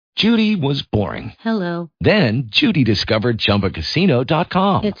Judy was boring. Hello. Then Judy discovered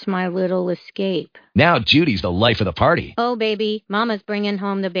ChumbaCasino.com. It's my little escape. Now Judy's the life of the party. Oh, baby, mama's bringing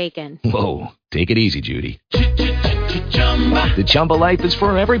home the bacon. Whoa, take it easy, Judy. The Chumba life is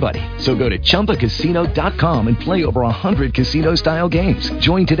for everybody. So go to ChumbaCasino.com and play over 100 casino-style games.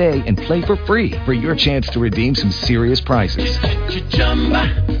 Join today and play for free for your chance to redeem some serious prizes.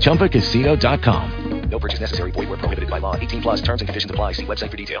 ChumbaCasino.com. No purchase necessary. Void where prohibited by law. 18 plus terms and conditions apply. See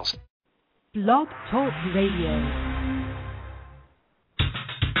website for details. Blog Talk Radio.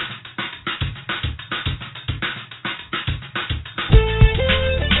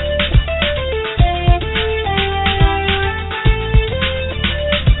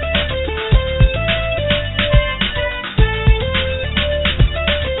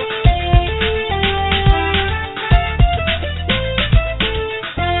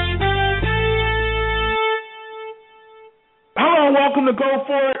 Welcome to Go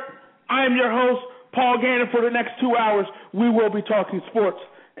For It. I am your host, Paul Gannon. For the next 2 hours, we will be talking sports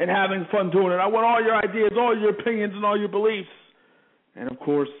and having fun doing it. I want all your ideas, all your opinions, and all your beliefs. And, of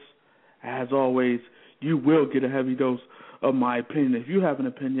course, as always, you will get a heavy dose of my opinion. If you have an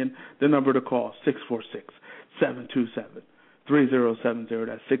opinion, the number to call, 646-727-3070.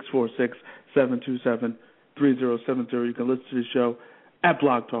 That's 646-727-3070. You can listen to the show at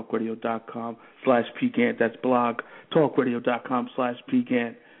blogtalkradio.com/pgant. That's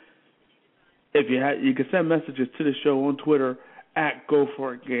blogtalkradio.com/pgant. If you can send messages to the show on Twitter at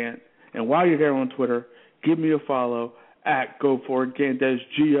Go4IT. And while you're there on Twitter, give me a follow at Go4IT. That's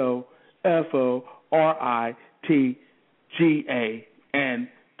GO4ITGANT.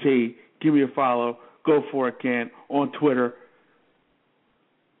 Give me a follow, Go4IT on Twitter.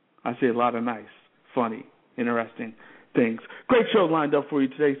 I see a lot of nice, funny, interesting things. Great show lined up for you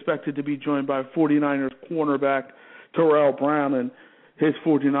today. Expected to be joined by 49ers cornerback Tarell Brown, and his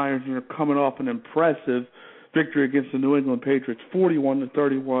 49ers are coming off an impressive victory against the New England Patriots,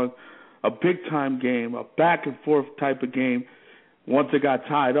 41-31, a big-time game, a back-and-forth type of game once it got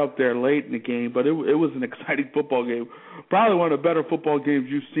tied up there late in the game, but it was an exciting football game. Probably one of the better football games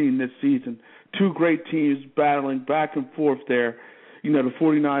you've seen this season. Two great teams battling back and forth there. You know, the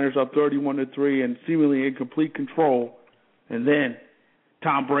 49ers up 31-3 and seemingly in complete control. And then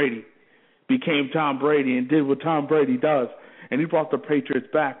Tom Brady became Tom Brady and did what Tom Brady does. And he brought the Patriots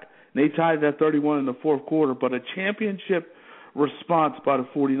back. And they tied it at 31 in the fourth quarter. But a championship response by the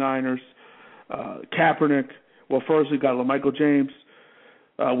 49ers. Kaepernick, well, first we got LaMichael James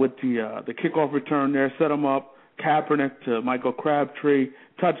with the kickoff return there, set him up. Kaepernick to Michael Crabtree,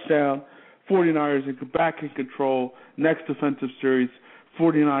 touchdown. 49ers back in control. Next defensive series,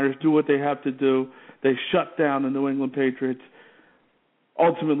 49ers do what they have to do. They shut down the New England Patriots.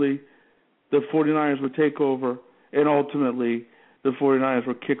 Ultimately, the 49ers would take over, and ultimately the 49ers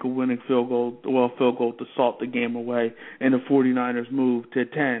would kick a winning field goal to salt the game away, and the 49ers move to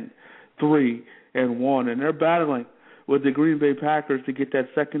 10-3-1, and they're battling with the Green Bay Packers to get that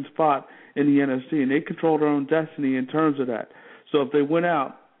second spot in the NFC, and they control their own destiny in terms of that. So if they win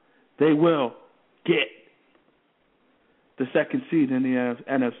out, they will get the second seed in the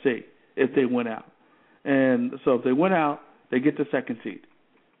NFC if they win out. And so if they win out, they get the second seed.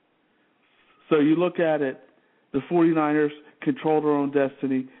 So you look at it, the 49ers control their own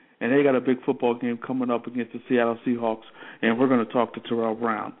destiny, and they got a big football game coming up against the Seattle Seahawks, and we're going to talk to Tarell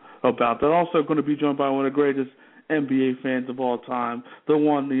Brown about that. Also going to be joined by one of the greatest NBA fans of all time, the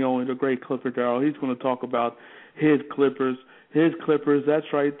one, the only, the great Clipper Darrell. He's going to talk about his Clippers,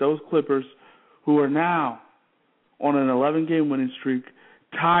 that's right, those Clippers who are now on an 11-game winning streak,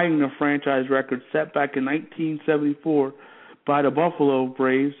 tying the franchise record set back in 1974 by the Buffalo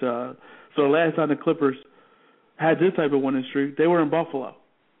Braves. So the last time the Clippers had this type of winning streak, they were in Buffalo.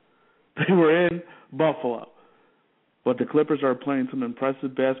 But the Clippers are playing some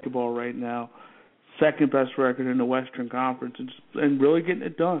impressive basketball right now. Second best record in the Western Conference and really getting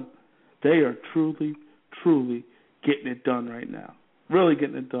it done. They are truly, truly getting it done right now. Really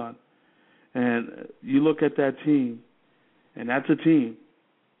getting it done. And you look at that team, and that's a team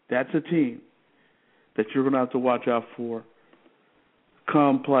that you're going to have to watch out for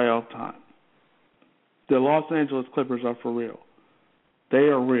come playoff time. The Los Angeles Clippers are for real. They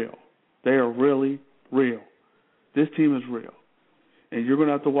are real. They are really real. This team is real. And you're going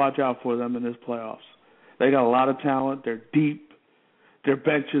to have to watch out for them in this playoffs. They got a lot of talent. They're deep. Their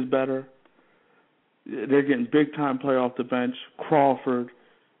bench is better. They're getting big-time play off the bench. Crawford,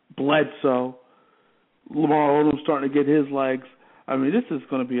 Bledsoe, Lamar Odom starting to get his legs. I mean, this is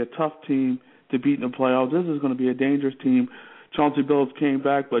going to be a tough team to beat in the playoffs. This is going to be a dangerous team. Chauncey Billups came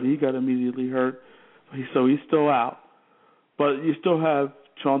back, but he got immediately hurt, so he's still out. But you still have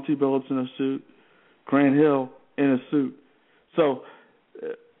Chauncey Billups in a suit, Grant Hill in a suit. So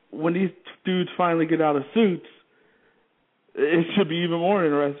when these dudes finally get out of suits, it should be even more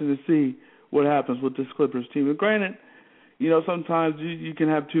interesting to see what happens with this Clippers team. And granted, sometimes you can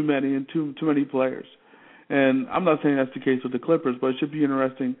have too many and too many players. And I'm not saying that's the case with the Clippers, but it should be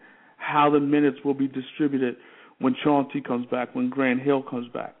interesting how the minutes will be distributed when Chauncey comes back, when Grant Hill comes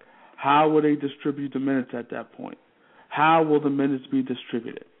back. How will they distribute the minutes at that point? How will the minutes be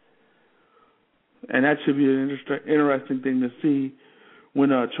distributed? And that should be an interesting thing to see when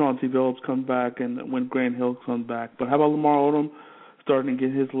Chauncey Billups comes back and when Grant Hill comes back. But how about Lamar Odom starting to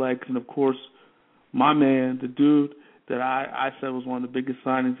get his legs? And, of course, my man, the dude that I said was one of the biggest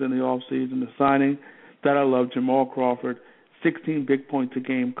signings in the offseason, the signing that I love, Jamal Crawford, 16 big points a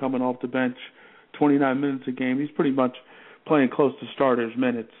game coming off the bench, 29 minutes a game. He's pretty much playing close to starters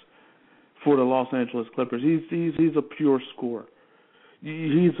minutes for the Los Angeles Clippers. He's a pure scorer.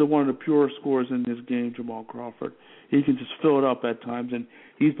 He's one of the purest scorers in this game, Jamal Crawford. He can just fill it up at times, and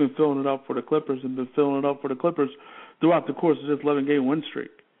he's been filling it up for the Clippers throughout the course of this 11-game win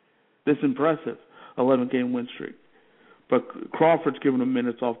streak, this impressive 11-game win streak. But Crawford's giving him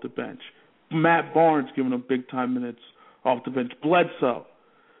minutes off the bench. Matt Barnes giving him big-time minutes off the bench. Bledsoe,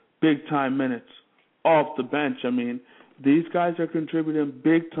 big-time minutes off the bench. I mean, these guys are contributing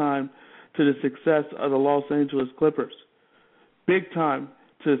big-time to the success of the Los Angeles Clippers. Big time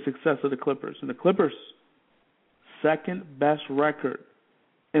to the success of the Clippers. And the Clippers' second-best record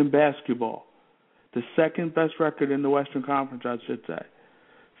in basketball. The second-best record in the Western Conference, I should say.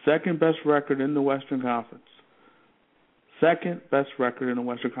 Second-best record in the Western Conference. Second-best record in the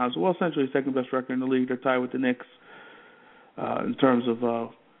Western Conference. Well, essentially second-best record in the league. They're tied with the Knicks in terms of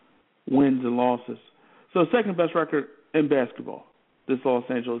wins and losses. So second-best record in basketball, this Los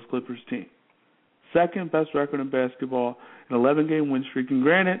Angeles Clippers team. Second-best record in basketball, an 11-game win streak. And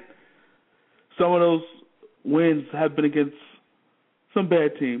granted, some of those wins have been against some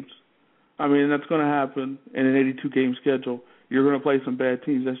bad teams. I mean, that's going to happen in an 82-game schedule. You're going to play some bad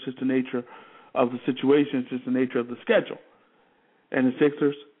teams. That's just the nature of the situation. It's just the nature of the schedule. And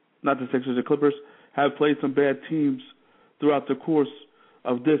the Clippers have played some bad teams throughout the course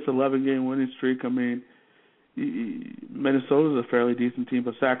of this 11-game winning streak. I mean, Minnesota's a fairly decent team,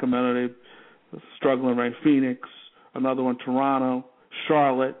 but Sacramento, they're struggling, right? Phoenix, another one, Toronto,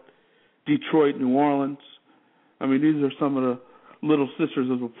 Charlotte, Detroit, New Orleans. I mean, these are some of the little sisters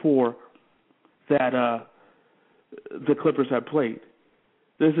of the poor that the Clippers have played.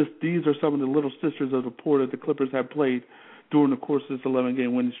 These are some of the little sisters of the poor that the Clippers have played during the course of this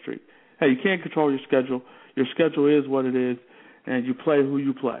 11-game winning streak. Hey, you can't control your schedule. Your schedule is what it is, and you play who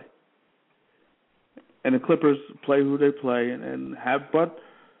you play. And the Clippers play who they play and have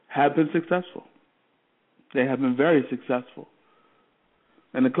been successful. They have been very successful.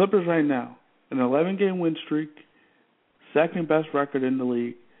 And the Clippers right now, an 11-game win streak, second-best record in the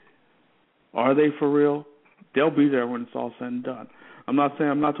league. Are they for real? They'll be there when it's all said and done. I'm not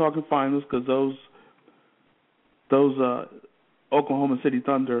talking finals because those Oklahoma City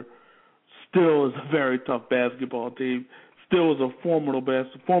Thunder still is a very tough basketball team. Still is a formidable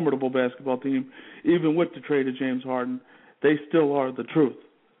basketball team. Even with the trade of James Harden, they still are the truth.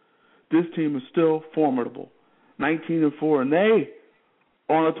 This team is still formidable. 19-4, and they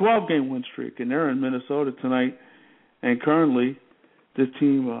are on a 12-game win streak, and they're in Minnesota tonight. And currently, this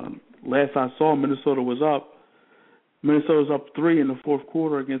team, last I saw, Minnesota was up. Minnesota's up 3 in the fourth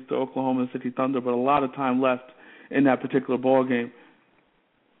quarter against the Oklahoma City Thunder, but a lot of time left in that particular ball game.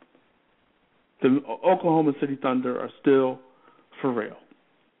 The Oklahoma City Thunder are still for real.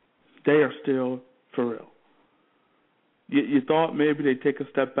 They are still for real. You thought maybe they'd take a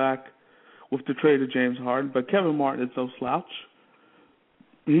step back with the trade of James Harden, but Kevin Martin is no slouch.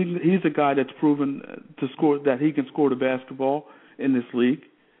 He's a guy that's proven to score, that he can score the basketball in this league.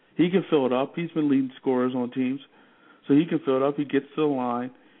 He can fill it up. He's been leading scorers on teams, so he can fill it up. He gets to the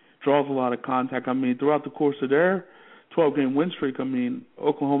line, draws a lot of contact. I mean, throughout the course of their 12-game win streak, I mean,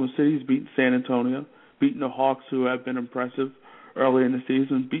 Oklahoma City's beaten San Antonio, beaten the Hawks, who have been impressive early in the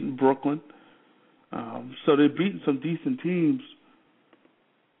season, beaten Brooklyn. So they've beaten some decent teams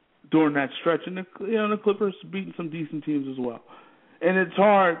during that stretch, and the Clippers beaten some decent teams as well. And it's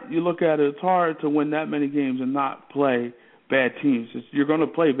hard. You look at it; it's hard to win that many games and not play bad teams. You're going to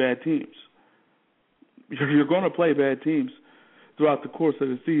play bad teams. You're going to play bad teams throughout the course of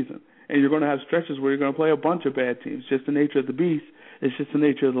the season, and you're going to have stretches where you're going to play a bunch of bad teams. It's just the nature of the beast. It's just the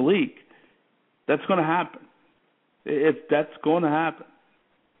nature of the league. That's going to happen. That's going to happen.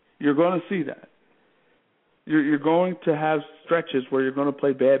 You're going to see that. You're going to have stretches where you're going to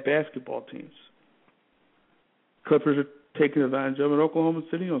play bad basketball teams. Clippers are taking advantage of it. Oklahoma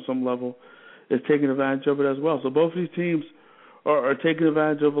City, on some level, is taking advantage of it as well. So both of these teams are taking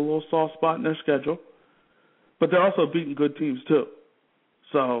advantage of a little soft spot in their schedule, but they're also beating good teams too.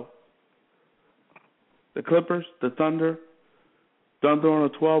 So the Clippers, the Thunder on a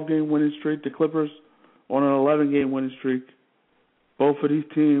 12-game winning streak, the Clippers on an 11-game winning streak. Both of these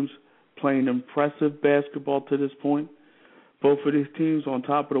teams playing impressive basketball to this point. Both of these teams on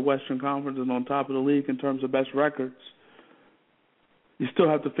top of the Western Conference and on top of the league in terms of best records. You still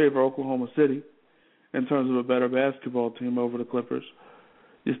have to favor Oklahoma City in terms of a better basketball team over the Clippers.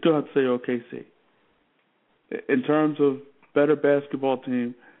 You still have to say OKC. In terms of better basketball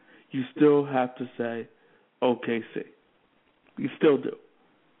team, you still have to say OKC. You still do.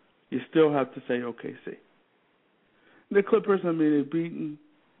 You still have to say OKC. The Clippers, I mean, they've beaten,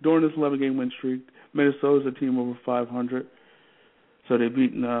 during this 11-game win streak, Minnesota's a team over 500. So they've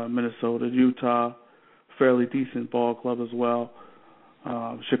beaten Minnesota, Utah, fairly decent ball club as well.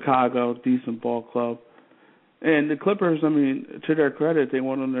 Chicago, decent ball club. And the Clippers, I mean, to their credit, they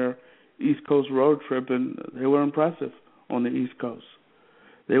went on their East Coast road trip, and they were impressive on the East Coast.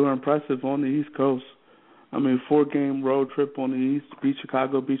 They were impressive on the East Coast. I mean, 4-game road trip on the East, beat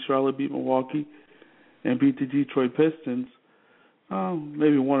Chicago, beat Charlotte, beat Milwaukee, and beat the Detroit Pistons.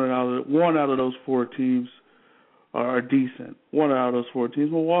 Maybe one out of those 4 teams are decent. One out of those 4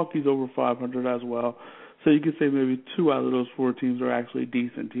 teams. Milwaukee's over 500 as well. So you could say maybe 2 out of those 4 teams are actually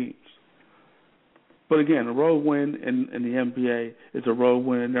decent teams. But again, a road win in the NBA is a road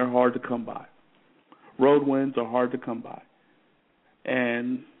win, and they're hard to come by. Road wins are hard to come by.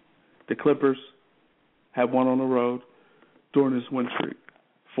 And the Clippers have won on the road during this win streak.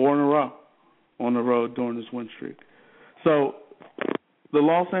 4 in a row on the road during this win streak. So the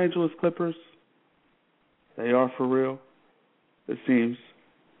Los Angeles Clippers, they are for real, it seems.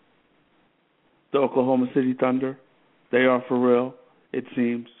 The Oklahoma City Thunder, they are for real, it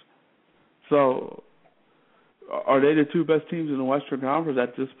seems. So are they the 2 best teams in the Western Conference?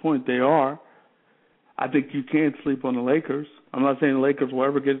 At this point, they are. I think you can't sleep on the Lakers. I'm not saying the Lakers will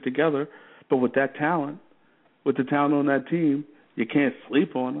ever get it together, but with that talent, with the talent on that team, you can't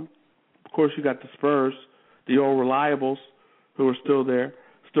sleep on them. Of course, you got the Spurs, the old reliables, who are still there,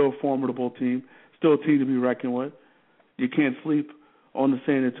 still a formidable team, still a team to be reckoned with. You can't sleep on the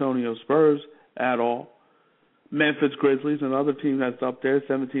San Antonio Spurs at all. Memphis Grizzlies, another team that's up there,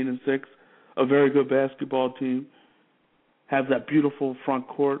 17-6, a very good basketball team, have that beautiful front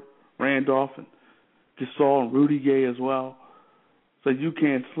court, Randolph and Gasol and Rudy Gay as well. So you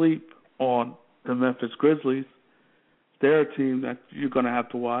can't sleep on the Memphis Grizzlies. They're a team that you're going to have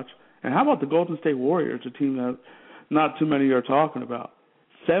to watch. And how about the Golden State Warriors, a team that not too many are talking about?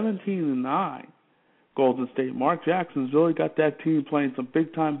 17-9, Golden State. Mark Jackson's really got that team playing some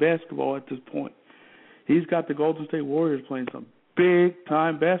big-time basketball at this point. He's got the Golden State Warriors playing some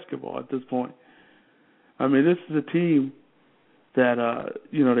big-time basketball at this point. I mean, this is a team that,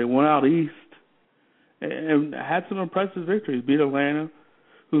 they went out east and had some impressive victories. Beat Atlanta,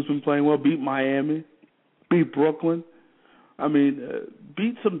 who's been playing well, beat Miami, beat Brooklyn. I mean,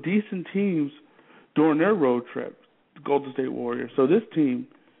 beat some decent teams during their road trip, the Golden State Warriors. So this team,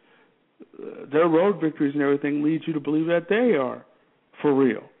 their road victories and everything leads you to believe that they are for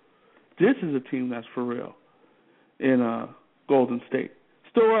real. This is a team that's for real in Golden State.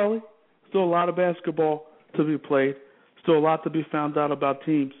 Still early, still a lot of basketball to be played, still a lot to be found out about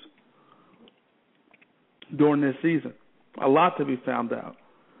teams during this season. A lot to be found out.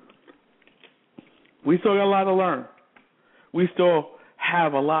 We still got a lot to learn. We still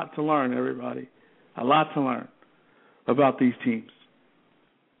have a lot to learn, everybody. A lot to learn about these teams.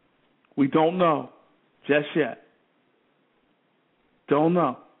 We don't know just yet. Don't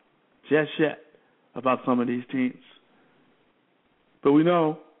know just yet about some of these teams. But we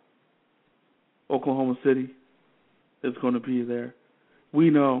know Oklahoma City is going to be there. We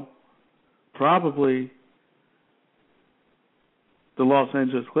know probably the Los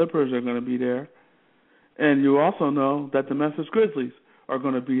Angeles Clippers are going to be there. And you also know that the Memphis Grizzlies are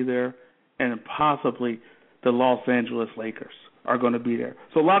going to be there, and possibly the Los Angeles Lakers are going to be there.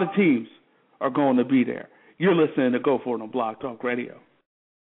 So a lot of teams are going to be there. You're listening to Go4IT on Blog Talk Radio.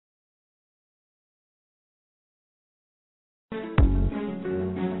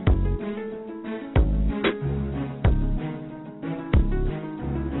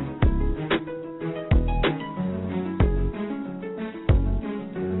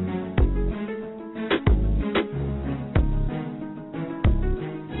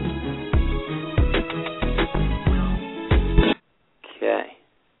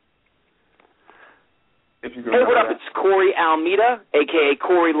 Hey, what up? It's Corey Almeida, a.k.a.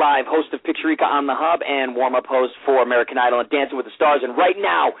 Corey Live, host of Picturica on the Hub and warm-up host for American Idol and Dancing with the Stars. And right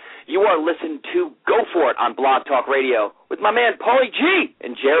now, you are listening to Go For It on Blog Talk Radio with my man Paulie G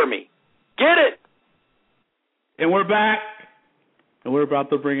and Jeremy. Get it! And we're back, and we're about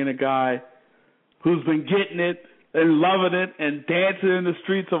to bring in a guy who's been getting it and loving it and dancing in the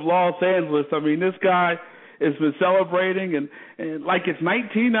streets of Los Angeles. I mean, this guy has been celebrating and like it's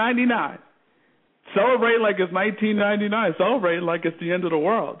 1999. Celebrating like it's 1999. Celebrating like it's the end of the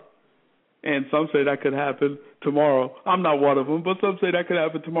world. And some say that could happen tomorrow. I'm not one of them, but some say that could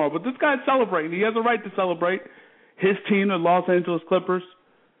happen tomorrow. But this guy's celebrating. He has a right to celebrate. His team, the Los Angeles Clippers,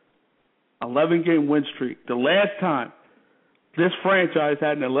 11-game win streak. The last time this franchise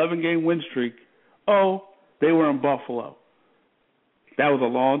had an 11-game win streak, they were in Buffalo. That was a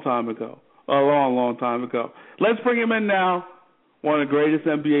long time ago. A long, long time ago. Let's bring him in now. One of the greatest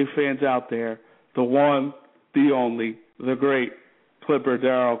NBA fans out there. The one, the only, the great Clipper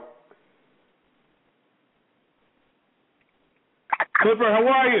Darrell. Clipper, how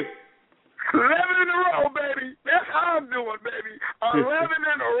are you? 11 in a row, baby. That's how I'm doing, baby. 11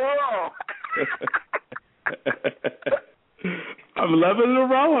 in a row. I'm 11 in a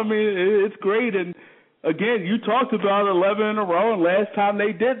row. I mean, it's great. And, again, you talked about 11 in a row, and last time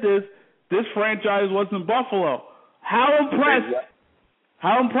they did this franchise was in Buffalo. How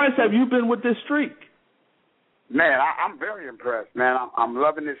impressed have you been with this streak? Man, I'm very impressed, man. I'm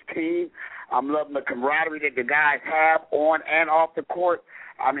loving this team. I'm loving the camaraderie that the guys have on and off the court.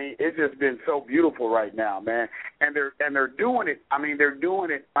 I mean, it's just been so beautiful right now, man. And they're doing it. I mean, they're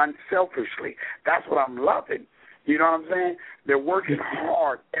doing it unselfishly. That's what I'm loving. You know what I'm saying? They're working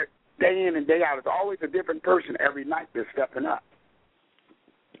hard day in and day out. It's always a different person every night that's stepping up.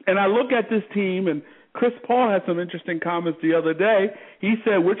 And I look at this team, and Chris Paul had some interesting comments the other day. He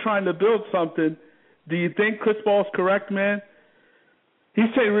said, we're trying to build something. Do you think Chris Paul's correct, man? He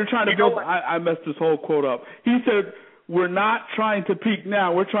said, we're trying to build – I messed this whole quote up. He said, we're not trying to peak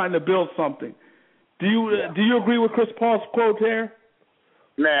now. We're trying to build something. Do you agree with Chris Paul's quote there?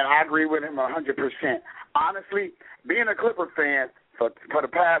 Man, I agree with him 100%. Honestly, being a Clipper fan for the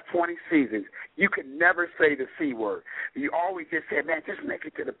past 20 seasons, you can never say the C word. You always just say, man, just make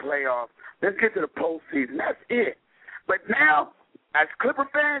it to the playoffs. Let's get to the postseason. That's it. But now, as Clipper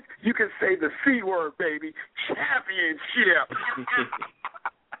fans, you can say the C word, baby. Championship.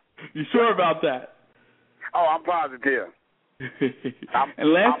 You sure about that? Oh, I'm positive.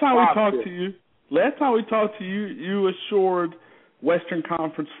 And last time we talked to you, you assured Western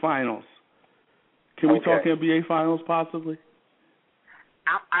Conference Finals. Can we talk NBA Finals possibly?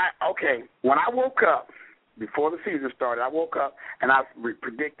 Okay. When I woke up, before the season started, I woke up and I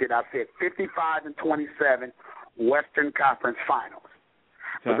predicted, I said 55-27 Western Conference Finals.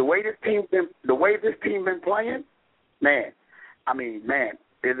 But the way this team been playing, man,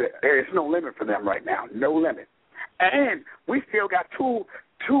 there's no limit for them right now. No limit. And we still got two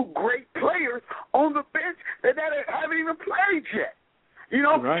great players on the bench that haven't even played yet. You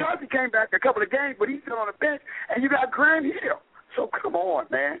know, right. Chauncey came back a couple of games, but he's still on the bench, and you got Grant Hill. So come on,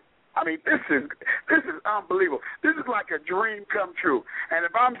 man. I mean, this is unbelievable. This is like a dream come true. And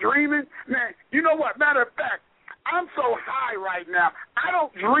if I'm dreaming, man, you know what? Matter of fact, I'm so high right now. I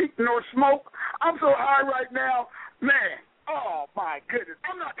don't drink nor smoke. I'm so high right now, man. Oh my goodness!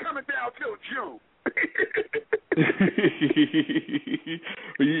 I'm not coming down till June.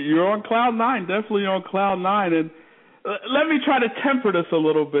 You're on cloud nine, definitely on cloud nine. And let me try to temper this a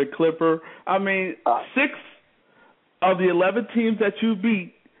little bit, Clipper. I mean, 6 of the 11 teams that you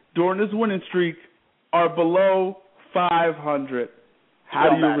beat during this winning streak are below 500. How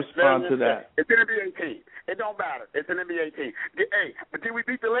do you respond to that? It's an NBA team. It don't matter. It's an NBA team. Hey, but did we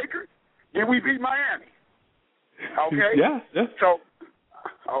beat the Lakers? Did we beat Miami? Okay. Yeah. So,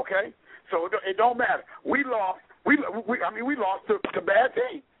 okay. So it don't matter. We lost. We lost to bad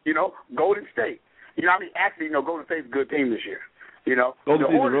teams. You know, Golden State. You know, actually, Golden State's a good team this year. You know, Golden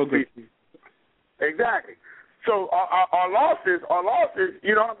State's a real good team. Exactly. So our losses.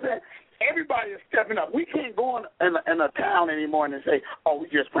 You know what I'm saying? Everybody is stepping up. We can't go in a town anymore and say, "Oh, we're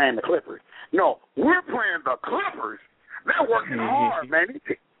just playing the Clippers." No, we're playing the Clippers. They're working hard, man.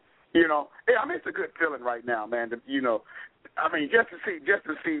 You know, it's a good feeling right now, man. Just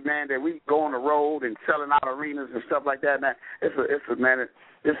to see, man, that we go on the road and selling out arenas and stuff like that, man. This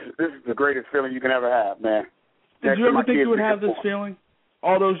is the greatest feeling you can ever have, man. Did you ever think you would have this feeling?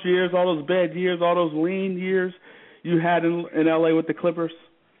 All those years, all those bad years, all those lean years you had in LA with the Clippers?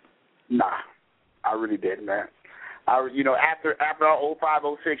 Nah, I really didn't, man. After our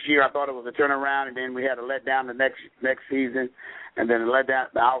 05-06 year, I thought it was a turnaround, and then we had a letdown the next season, and then a letdown.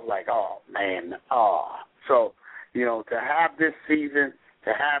 I was like, oh man, So You know, to have this season, to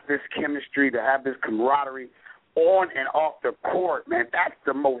have this chemistry, to have this camaraderie on and off the court, man, that's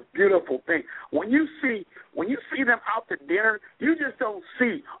the most beautiful thing. When you see them out to dinner, you just don't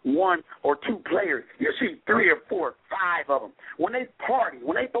see one or two players. You see 3 or 4 or 5 of them. When they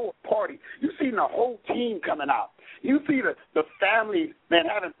throw a party, you see the whole team coming out. You see the families, man,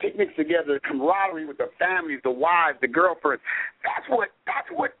 having picnics together, the camaraderie with the families, the wives, the girlfriends. That's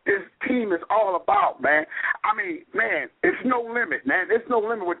what this team is all about, man. I mean, man, it's no limit, man. There's no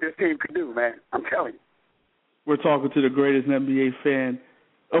limit what this team can do, man. I'm telling you. We're talking to the greatest NBA fan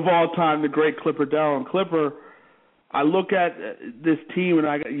of all time, the great Clipper Darrell. And Clipper, I look at this team,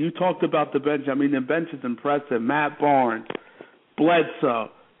 and you talked about the bench. I mean, the bench is impressive. Matt Barnes,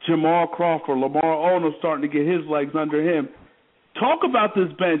 Bledsoe, Jamal Crawford, Lamar Odom starting to get his legs under him. Talk about this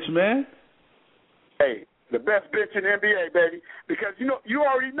bench, man. Hey, the best bench in the NBA, baby, because you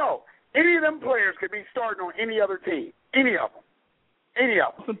already know any of them players could be starting on any other team, any of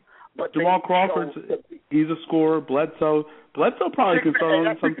them. But Jamal Crawford, he's a scorer. Bledsoe probably can start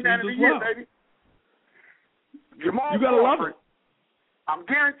on some teams as well. Baby. Jamal you gotta Crawford, love it. I'm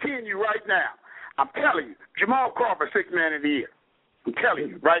guaranteeing you right now. I'm telling you, Jamal Crawford, 6th man of the year. I'm telling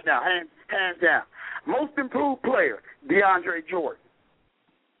you right now, hands down. Most improved player, DeAndre Jordan.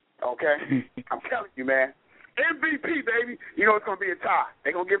 Okay? I'm telling you, man. MVP, baby. You know it's going to be a tie.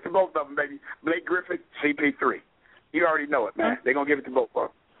 They're going to give it to both of them, baby. Blake Griffin, CP3. You already know it, man. They're going to give it to both of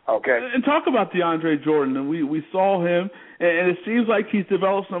them. Okay. And talk about DeAndre Jordan. And we saw him, and it seems like he's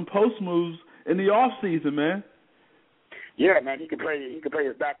developed some post moves in the off season, man. Yeah, man, he can play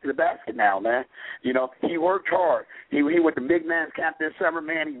his back to the basket now, man. You know, he worked hard. He went to big man's camp this summer,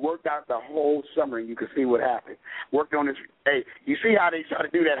 man. He worked out the whole summer, and you can see what happened. Worked on his. Hey, you see how they try to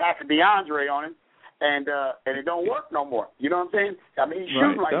do that half of DeAndre on him, and it don't work no more. You know what I'm saying? I mean, he's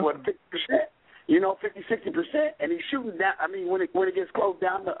shooting like 50%. You know, 50-60%, and he's shooting down. I mean, when it gets close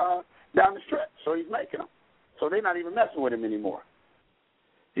down the stretch, so he's making them. So they're not even messing with him anymore.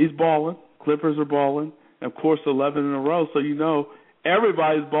 He's balling. Clippers are balling. Of course, 11 in a row. So you know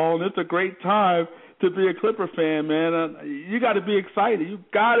everybody's balling. It's a great time to be a Clipper fan, man. You got to be excited. You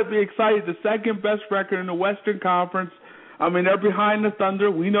got to be excited. The second best record in the Western Conference. I mean, they're behind the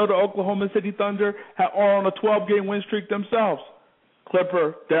Thunder. We know the Oklahoma City Thunder are on a 12-game win streak themselves.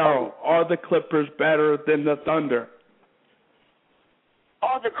 Clipper Darrell, are the Clippers better than the Thunder?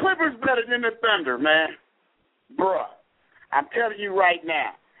 Are the Clippers better than the Thunder, man? Bruh, I'm telling you right now,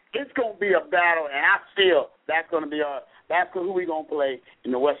 it's going to be a battle, and I feel that's going to be that's who we're going to play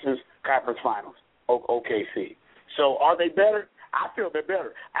in the Western Conference Finals, OKC. So are they better? I feel they're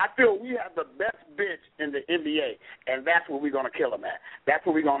better. I feel we have the best bench in the NBA, and that's where we're going to kill them at. That's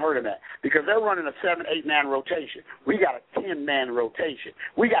where we're going to hurt them at because they're running a 7-8-man rotation. We got a 10-man rotation.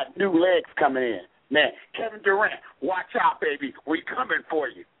 We got new legs coming in. Man, Kevin Durant, watch out, baby. We coming for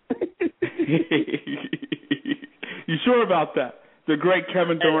you. You sure about that? The great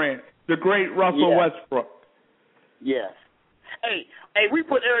Kevin Durant, the great Russell Westbrook. Yes. Hey, we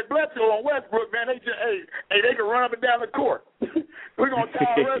put Eric Bledsoe on Westbrook, man. They can run up and down the court. We're going to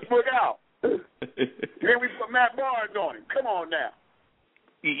tire Westbrook out. Then we put Matt Barnes on him. Come on now.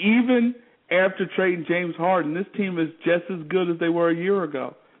 Even after trading James Harden, this team is just as good as they were a year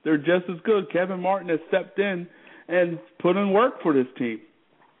ago. They're just as good. Kevin Martin has stepped in and put in work for this team.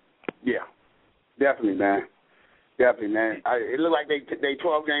 Yeah, definitely, man. Definitely, man. It looked like they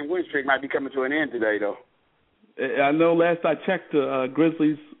 12-game win streak might be coming to an end today, though. I know last I checked,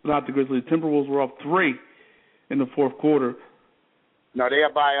 Timberwolves were up 3 in the fourth quarter. No, they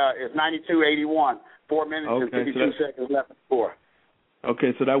are by it's 92-81. 4 minutes and 52 seconds left in the fourth.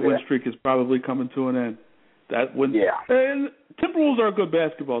 Okay, so that win streak is probably coming to an end. And Timberwolves are a good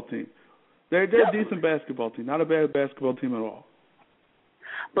basketball team. They're a decent basketball team, not a bad basketball team at all.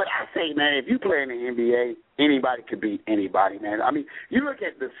 But I say, man, if you play in the NBA, anybody could beat anybody, man. I mean, you look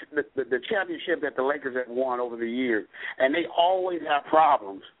at the championship that the Lakers have won over the years, and they always have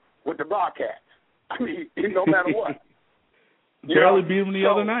problems with the Bobcats. I mean, no matter what. Barely beat them the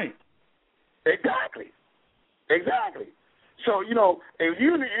other night. Exactly. So, you know, if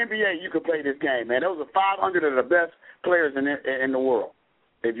you're in the NBA, you can play this game, man. Those are 500 of the best players in the world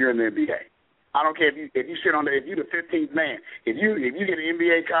if you're in the NBA. I don't care if you sit on if you're the 15th man. If you get an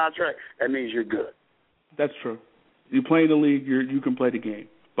NBA contract, that means you're good. That's true. You play in the league, you can play the game.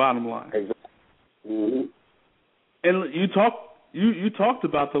 Bottom line. Exactly. Mm-hmm. And you talked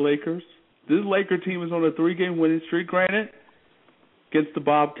about the Lakers. This Laker team is on a 3-game winning streak. Granted, against the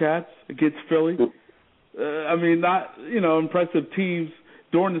Bobcats, against Philly. I mean, not impressive teams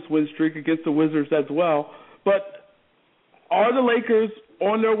during this win streak against the Wizards as well. But are the Lakers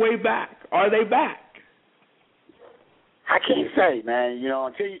on their way back? Are they back? I can't say, man. You know,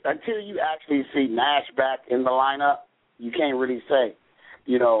 until you actually see Nash back in the lineup, you can't really say.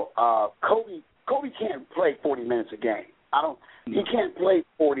 You know, Kobe can't play 40 minutes a game. He can't play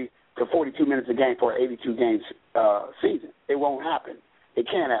 40 to 42 minutes a game for an 82 game season. It won't happen. It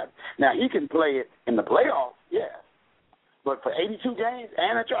can't happen. Now he can play it in the playoffs, yeah, but for 82 games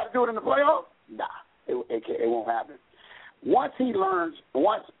and I try to do it in the playoffs, nah, it won't happen. Once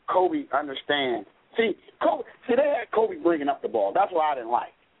Kobe understands. See, they had Kobe bringing up the ball. That's what I didn't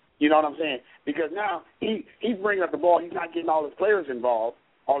like. You know what I'm saying? Because now he's bringing up the ball. He's not getting all his players involved,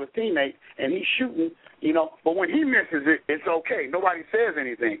 all his teammates, and he's shooting, you know. But when he misses it, it's okay. Nobody says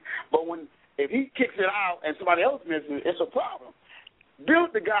anything. But if he kicks it out and somebody else misses it, it's a problem.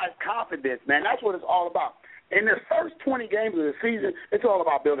 Build the guy's confidence, man. That's what it's all about. In the first 20 games of the season, it's all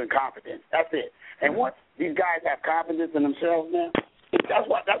about building confidence. That's it. And once these guys have confidence in themselves, man, that's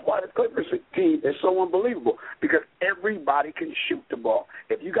why the Clippers team is so unbelievable, because everybody can shoot the ball.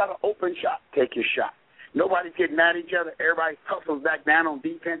 If you got an open shot, take your shot. Nobody's getting mad at each other. Everybody hustles back down on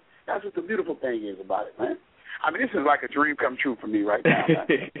defense. That's what the beautiful thing is about it, man. I mean, this is like a dream come true for me right now,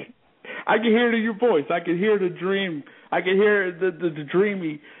 man. I can hear it in your voice. I can hear the dream. I can hear the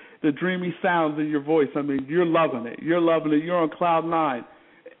dreamy sounds in your voice. I mean, you're loving it. You're loving it. You're on cloud nine.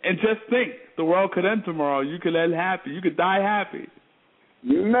 And just think, the world could end tomorrow. You could end happy. You could die happy.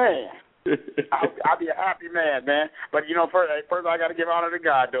 Man, I'll be a happy man. But, you know, first I got to give honor to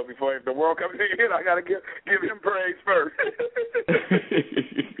God, though. Before the world comes in, I got to give him praise first.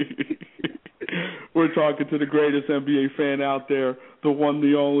 We're talking to the greatest NBA fan out there, the one,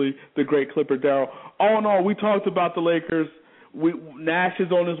 the only, the great Clipper Darrell. All in all, we talked about the Lakers. Nash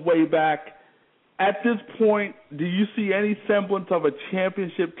is on his way back. At this point, do you see any semblance of a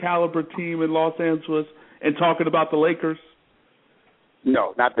championship caliber team in Los Angeles? And talking about the Lakers?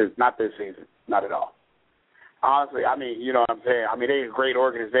 No, not this season. Not at all. Honestly, I mean, you know what I'm saying? I mean, they're a great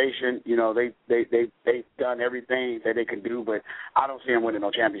organization. You know, they've done everything that they can do, but I don't see them winning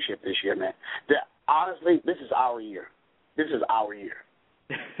no championship this year, man. Honestly, this is our year. This is our year.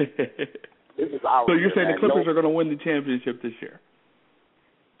 So you're saying the Clippers are going to win the championship this year?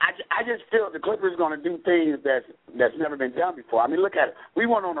 I just feel the Clippers are going to do things that's never been done before. I mean, look at it. We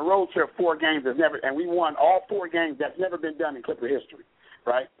went on a road trip 4 games and we won all 4 games that's never been done in Clipper history,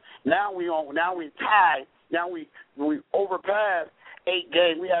 right? Now we tied. Now we overpassed 8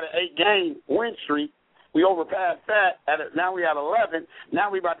 games. We had an 8-game win streak. We overpassed that. Now we had 11. Now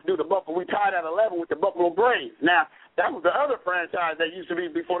we about to do the Buffalo. We tied at 11 with the Buffalo Braves. Now that was the other franchise that used to be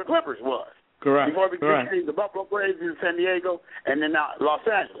before the Clippers was. Correct. Before we became the Buffalo Braves in San Diego and then now Los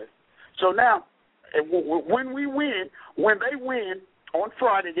Angeles. So now, when they win on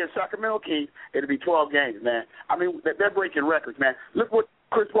Friday against Sacramento Kings, it'll be 12 games, man. I mean, they're breaking records, man. Look what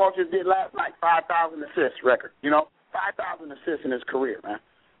Chris Paul just did last night, 5,000 assists record. You know, 5,000 assists in his career, man.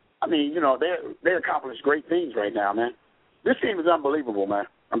 I mean, you know, they accomplished great things right now, man. This team is unbelievable, man.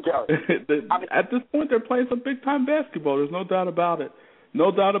 I'm telling you. At this point, they're playing some big-time basketball. There's no doubt about it.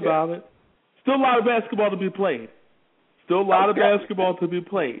 No doubt about it. Still a lot of basketball to be played.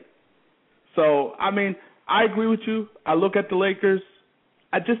 So, I mean, I agree with you. I look at the Lakers.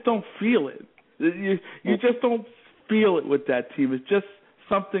 I just don't feel it. You just don't feel it with that team. It's just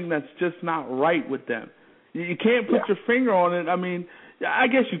something that's just not right with them. You can't put your finger on it. I mean, I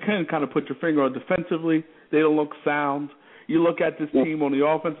guess you can kind of put your finger on it. Defensively, they don't look sound. You look at this team on the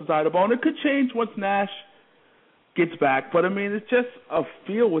offensive side of the ball, and it could change once Nash gets back. But, I mean, it's just a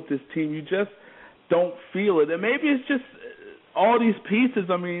feel with this team. You just don't feel it. And maybe it's just all these pieces.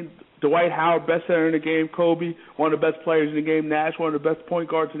 I mean, Dwight Howard, best center in the game. Kobe, one of the best players in the game. Nash, one of the best point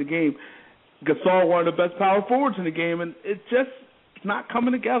guards in the game. Gasol, one of the best power forwards in the game. And it's not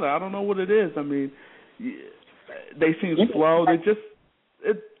coming together. I don't know what it is. I mean, they seem slow. It just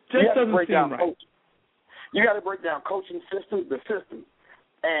doesn't seem right. You got to break down coaching the system,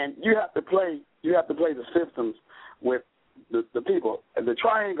 and you have to play the systems with the people. And the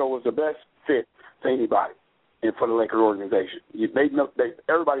triangle was the best fit for anybody and for the Lakers organization.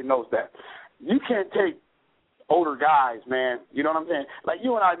 Everybody knows that. You can't take older guys, man. You know what I'm saying? Like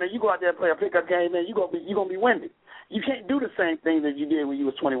you and I, man. You go out there and play a pickup game, man. You gonna be winded. You can't do the same thing that you did when you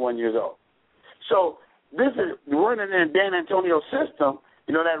was 21 years old. So this is running in Dan Antonio's system.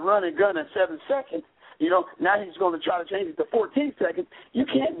 You know, that run and gun in 7 seconds. You know, now he's going to try to change it to 14 seconds. You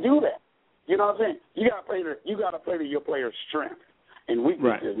can't do that. You know what I'm saying? You got to play to your player's strength and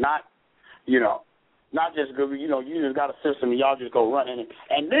weaknesses, not just good. You know, you just got a system and y'all just go running it.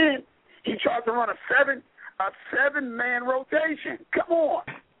 And then he tries to run a seven-man rotation. Come on.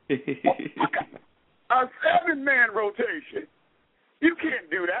 A 7-man rotation. You can't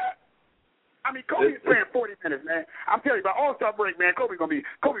do that. I mean, Kobe's playing 40 minutes, man. I'm telling you, by All-Star break, man, Kobe's gonna be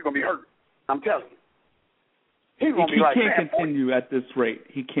hurt. I'm telling you. He's gonna be like, he can't continue at this rate.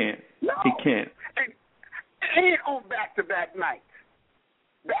 He can't. No. He can't. And on back-to-back nights.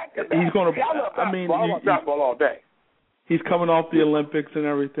 Back-to-back. He's gonna. I want basketball all day. He's coming off the Olympics and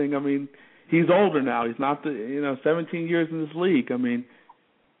everything. I mean, he's older now. He's not 17 years in this league. I mean,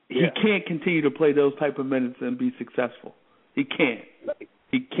 he can't continue to play those type of minutes and be successful. He can't.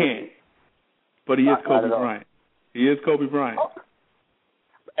 He can't. But he is Kobe Bryant. He is Kobe Bryant.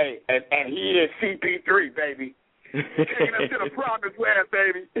 Hey, and he is CP3, baby. Taking us to the promised land,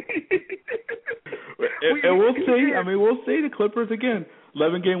 baby. and we'll see. I mean, we'll see the Clippers again.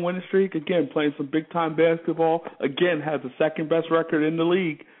 11-game winning streak, again, playing some big-time basketball. Again, has the second-best record in the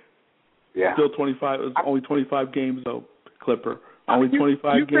league. Yeah. Still 25. It's only 25 games, though, Clipper. Only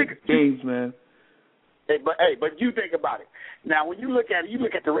 25 games, man. But you think about it. Now, when you look at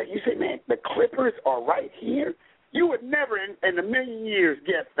it, the rate, you say, man, the Clippers are right here. You would never in a million years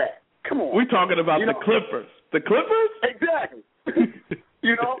guess that. Come on. We're talking about the Clippers. The Clippers? Exactly.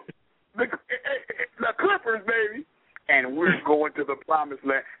 The Clippers, baby. And we're going to the promised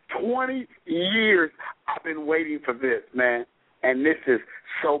land. 20 years I've been waiting for this, man. And this is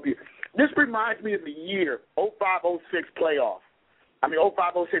so beautiful. This reminds me of the year 05-06 playoff. I mean,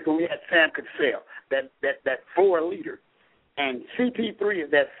 05-06 when we had Sam Cassell, that floor leader. And CP3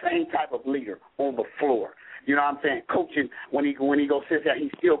 is that same type of leader on the floor. You know what I'm saying? Coaching, when he goes sit there,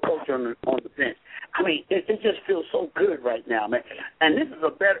 he's still coaching on the bench. I mean, it just feels so good right now, man. And this is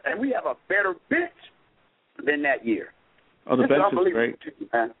we have a better bench than that year. Oh, the bench is great.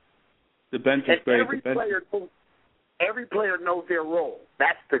 Man. The bench is great. Every player knows their role.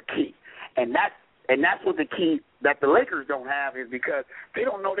 That's the key. And that's what the key that the Lakers don't have is because they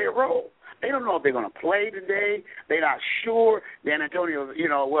don't know their role. They don't know if they're going to play today. They're not sure. Then Antonio,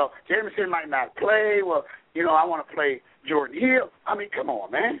 Jameson might not play. Well, I want to play Jordan Hill. I mean, come on,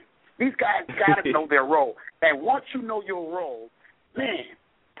 man. These guys got to know their role. And once you know your role, man,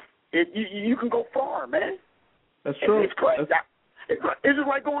 you can go far, man. That's true. It's crazy. It's just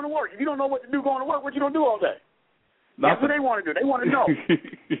like going to work. If you don't know what to do going to work, what you going to do all day? Nothing. That's what they want to do. They want to know.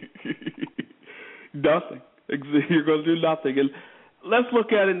 Nothing. You're going to do nothing. And let's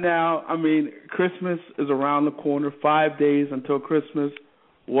look at it now. I mean, Christmas is around the corner, 5 days until Christmas.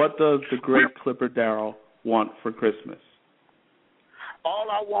 What does the great Clipper Darrell want for Christmas? All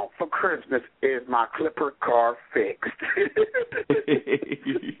I want for Christmas is my Clipper car fixed.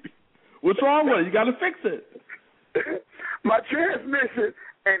 What's wrong with it? You got to fix it. My transmission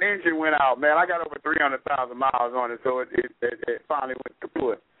and engine went out, man. I got over 300,000 miles on it, so it finally went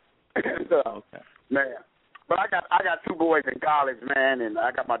kaput. Okay. Man. But I got two boys in college, man, and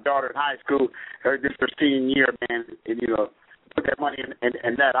I got my daughter in high school. This is her senior year, man. And put that money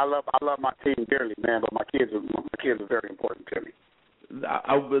in that. I love my team dearly, man. But my kids are very important to me.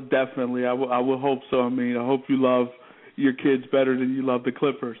 I would definitely. I would hope so. I mean, I hope you love your kids better than you love the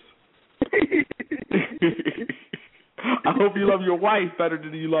Clippers. I hope you love your wife better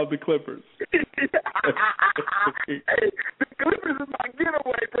than you love the Clippers. Hey, the Clippers is my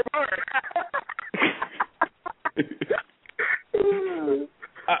getaway from her.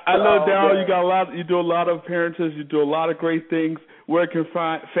 I know, Darrell, you do a lot of appearances, you do a lot of great things. Where can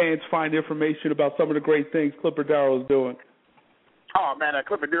fans find information about some of the great things Clipper Darrell is doing? Oh, man, at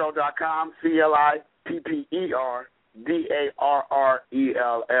ClipperDarrell.com,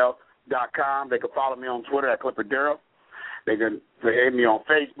 ClipperDarrell.com. They can follow me on Twitter at Clipper Darrell. They can hit me on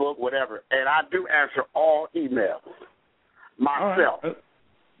Facebook, whatever. And I do answer all emails myself. Right.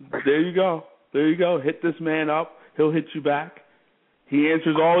 There you go. Hit this man up. He'll hit you back. He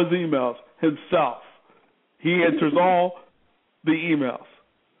answers all his emails himself. He answers all the emails.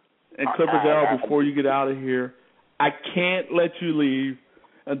 And Clipper Darrell, before you get out of here, I can't let you leave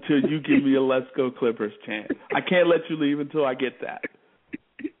until you give me a Let's Go Clippers chant. I can't let you leave until I get that.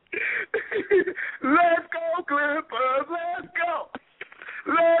 Let's go, Clippers, let's go.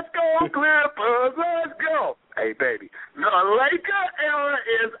 Let's go, Clippers, let's go. Hey, baby, the Laker era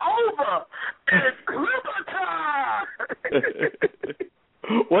is over. It's Clipper time.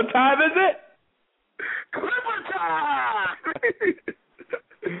 What time is it? Clipper time.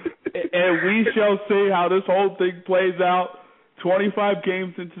 And we shall see how this whole thing plays out. 25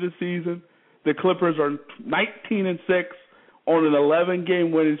 games into the season. The Clippers are 19-6 on an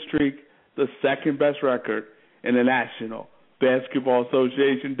 11-game winning streak, the second-best record in the National Basketball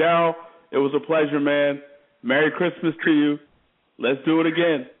Association. Darrell, it was a pleasure, man. Merry Christmas to you. Let's do it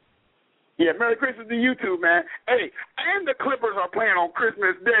again. Yeah, Merry Christmas to you too, man. Hey, and the Clippers are playing on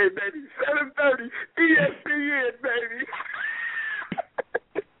Christmas Day, baby. 7:30 ESPN, baby.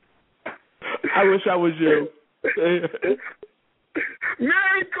 I wish I was you.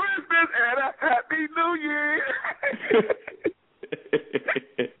 Merry Christmas and a Happy New Year.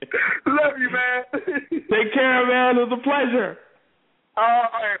 Love you, man. Take care, man. It was a pleasure. All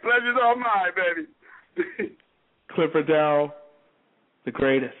right, pleasure's all mine, baby. Clipper Darrell, the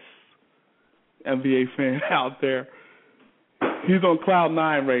greatest NBA fan out there. He's on cloud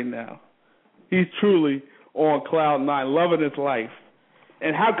 9 right now. He's truly on cloud 9, loving his life.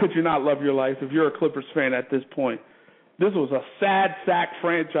 And how could you not love your life if you're a Clippers fan at this point? This was a sad sack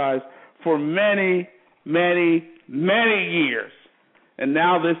franchise for many, many, many years. And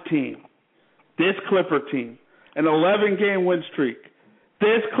now this team, this Clipper team, an 11-game win streak,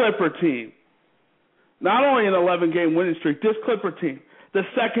 this Clipper team, not only an 11-game winning streak, this Clipper team, the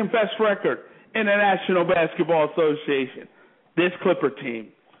second best record in the National Basketball Association. This Clipper team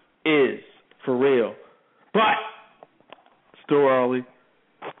is for real. But still early,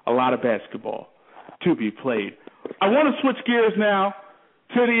 a lot of basketball to be played. I want to switch gears now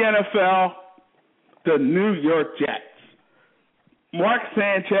to the NFL, the New York Jets. Mark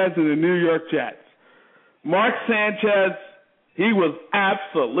Sanchez and the New York Jets. Mark Sanchez, he was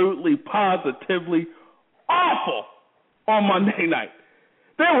absolutely, positively awful on Monday night.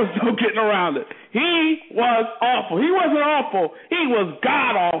 There was no getting around it. He was awful. He wasn't awful. He was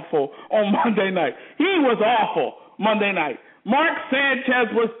god-awful on Monday night. He was awful Monday night. Mark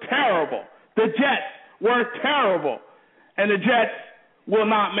Sanchez was terrible. The Jets were terrible. And the Jets will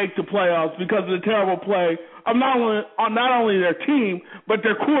not make the playoffs because of the terrible play of not only their team, but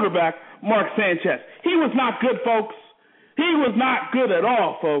their quarterback, Mark Sanchez. He was not good, folks. He was not good at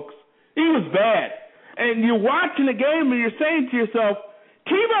all, folks. He was bad. And you're watching the game and you're saying to yourself,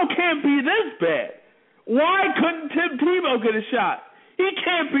 Tebow can't be this bad. Why couldn't Tim Tebow get a shot? He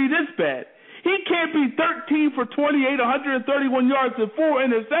can't be this bad. He can't be 13 for 28, 131 yards and 4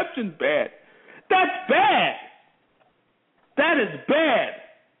 interceptions bad. That's bad. That is bad.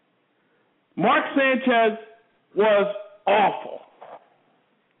 Mark Sanchez was awful.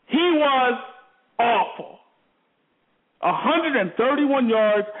 He was awful. 131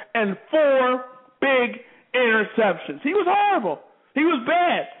 yards and 4 big interceptions. He was horrible. He was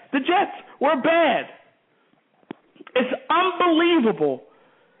bad. The Jets were bad. It's unbelievable.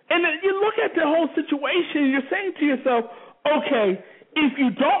 And you look at the whole situation and you're saying to yourself, okay, if you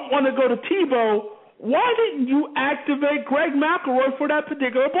don't want to go to Tebow, why didn't you activate Greg McElroy for that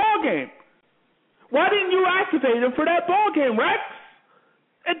particular ball game? Why didn't you activate him for that ball game, Rex?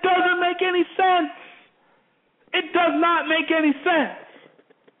 It doesn't make any sense. It does not make any sense.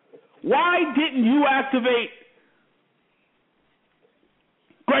 Why didn't you activate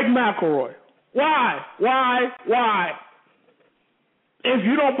Greg McElroy? Why? If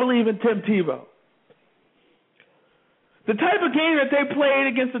you don't believe in Tim Tebow. The type of game that they played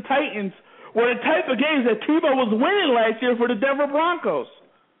against the Titans were the type of games that Tebow was winning last year for the Denver Broncos.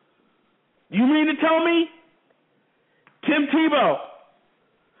 You mean to tell me Tim Tebow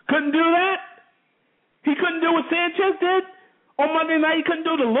couldn't do that? He couldn't do what Sanchez did on Monday night? He couldn't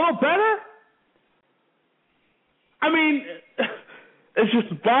do it a little better? I mean, it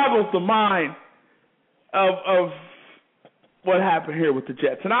just boggles the mind of what happened here with the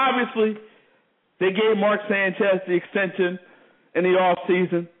Jets. And obviously, they gave Mark Sanchez the extension in the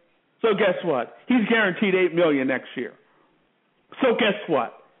offseason. So guess what? He's guaranteed $8 million next year. So guess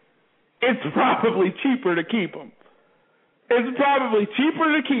what? It's probably cheaper to keep him. It's probably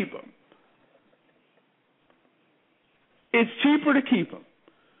cheaper to keep him. It's cheaper to keep him.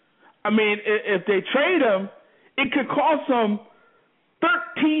 I mean, if they trade him, it could cost them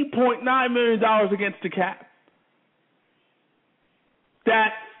 $13.9 million against the cap.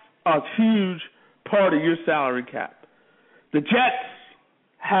 That's a huge part of your salary cap. The Jets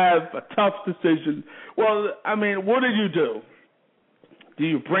have a tough decision. Well, I mean, what do? Do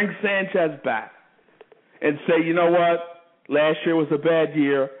you bring Sanchez back and say, you know what, last year was a bad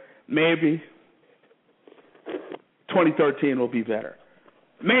year, maybe 2013 will be better?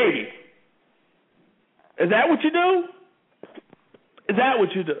 Maybe. Is that what you do? Is that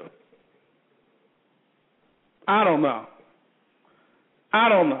what you do? I don't know. I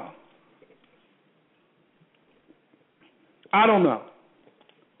don't know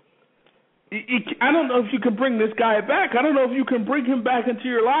if you can bring this guy back. I don't know if you can bring him back into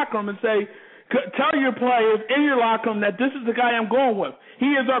your locker room and say, tell your players in your locker room that this is the guy I'm going with.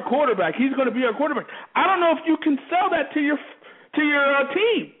 He is our quarterback. He's going to be our quarterback. I don't know if you can sell that to your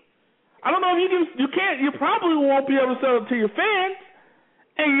team. I don't know if you can. You can't. You probably won't be able to sell it to your fans,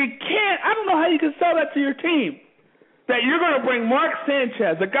 and you can't. I don't know how you can sell that to your team. That you're going to bring Mark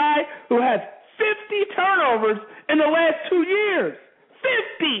Sanchez, a guy who has 50 turnovers in the last 2 years.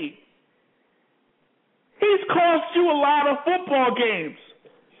 50. He's cost you a lot of football games.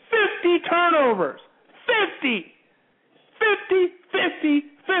 50 turnovers. 50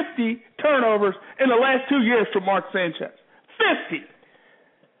 turnovers in the last 2 years for Mark Sanchez. 50.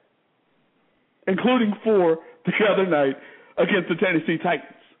 Including 4 the other night against the Tennessee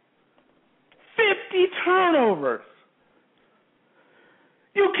Titans. 50 turnovers.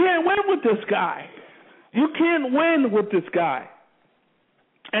 You can't win with this guy. You can't win with this guy.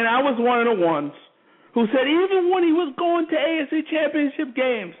 And I was one of the ones who said even when he was going to AFC Championship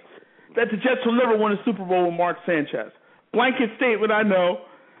games that the Jets will never win a Super Bowl with Mark Sanchez. Blanket statement, I know.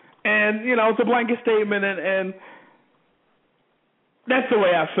 And, you know, it's a blanket statement, and that's the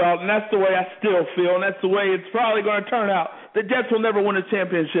way I felt, and that's the way I still feel, and that's the way it's probably going to turn out. The Jets will never win a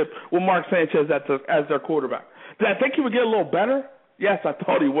championship with Mark Sanchez as their quarterback. Did I think he would get a little better? Yes, I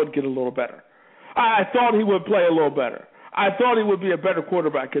thought he would get a little better. I thought he would play a little better. I thought he would be a better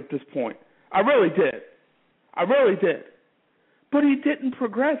quarterback at this point. I really did. But he didn't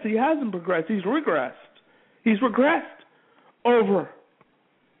progress. He hasn't progressed. He's regressed. He's regressed.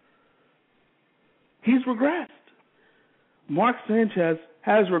 Mark Sanchez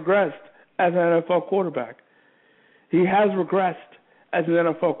has regressed as an NFL quarterback. He has regressed as an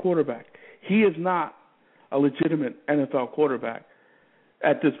NFL quarterback. He is not a legitimate NFL quarterback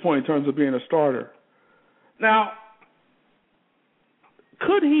at this point in terms of being a starter. Now,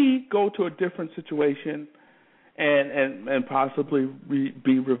 could he go to a different situation and possibly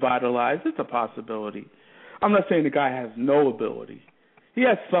be revitalized? It's a possibility. I'm not saying the guy has no ability. He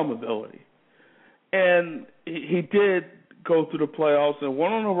has some ability. And he did go through the playoffs and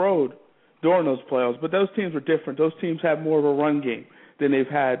went on the road during those playoffs, but those teams were different. Those teams have more of a run game than they've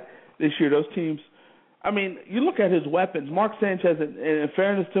had this year. Those teams, I mean, you look at his weapons. Mark Sanchez, and in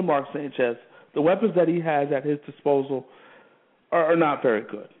fairness to Mark Sanchez, the weapons that he has at his disposal are not very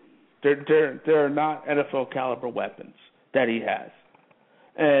good. They're not NFL caliber weapons that he has.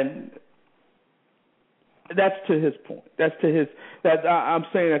 And that's to his point. I'm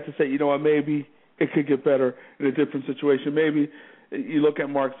saying that to say, you know what, maybe it could get better in a different situation. Maybe you look at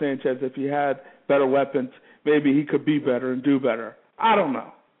Mark Sanchez, if he had better weapons, maybe he could be better and do better. I don't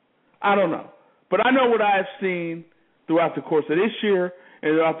know. But I know what I have seen throughout the course of this year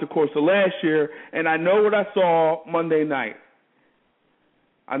and throughout the course of last year, and I know what I saw Monday night.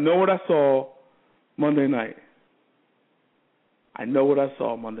 And what I saw Monday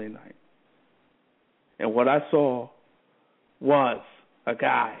was a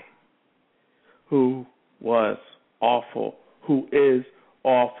guy who was awful, who is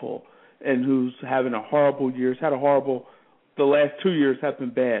awful, and who's having a horrible year. The last 2 years have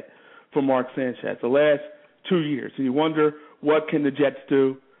been bad for Mark Sanchez. The last 2 years. And you wonder, what can the Jets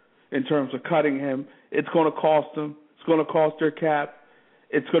do in terms of cutting him? It's going to cost them. It's going to cost their cap.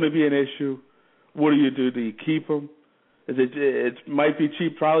 It's going to be an issue. What do? Do you keep him? It might be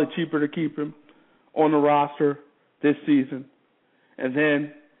cheap, probably cheaper to keep him on the roster this season. And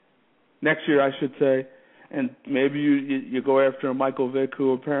then next year, I should say, and maybe you go after Michael Vick,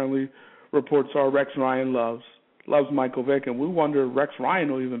 who apparently reports are Rex Ryan loves Michael Vick, and we wonder if Rex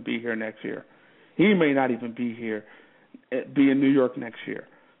Ryan will even be here next year. He may not even be here, be in New York next year.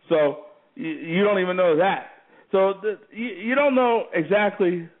 So you don't even know that. So you don't know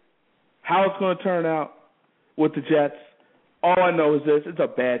exactly how it's going to turn out with the Jets. All I know is this: it's a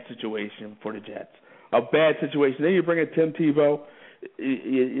bad situation for the Jets. A bad situation. Then you bring in Tim Tebow.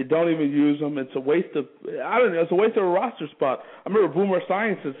 You don't even use him. It's a waste of it's a waste of a roster spot. I remember Boomer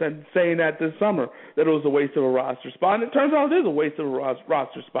Science saying that this summer, that it was a waste of a roster spot. And it turns out it is a waste of a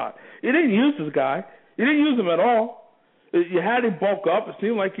roster spot. You didn't use this guy. You didn't use him at all. You had him bulk up. It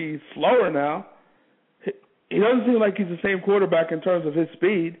seemed like he's slower now. He doesn't seem like he's the same quarterback in terms of his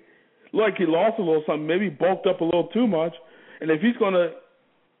speed. Like he lost a little something, maybe bulked up a little too much. And if he's going to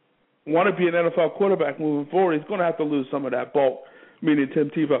want to be an NFL quarterback moving forward, he's going to have to lose some of that bulk, meaning Tim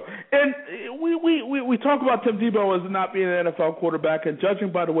Tebow. And we talk about Tim Tebow as not being an NFL quarterback, and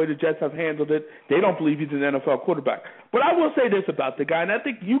judging by the way the Jets have handled it, they don't believe he's an NFL quarterback. But I will say this about the guy, and I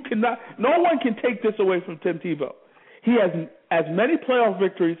think no one can take this away from Tim Tebow. He has as many playoff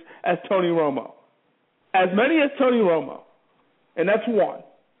victories as Tony Romo. As many as Tony Romo. And that's one.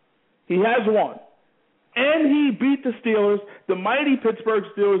 He has one. And he beat the Steelers, the mighty Pittsburgh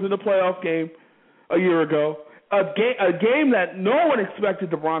Steelers, in the playoff game a year ago. A game that no one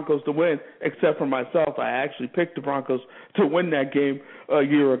expected the Broncos to win, except for myself. I actually picked the Broncos to win that game a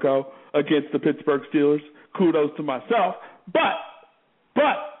year ago against the Pittsburgh Steelers. Kudos to myself. But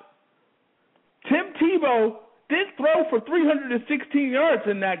Tim Tebow did throw for 316 yards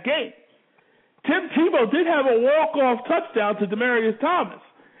in that game. Tim Tebow did have a walk-off touchdown to Demaryius Thomas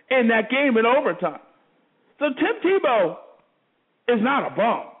in that game in overtime. So Tim Tebow is not a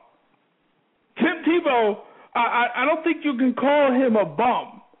bum. Tim Tebow, I don't think you can call him a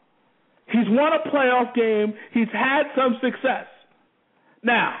bum. He's won a playoff game. He's had some success.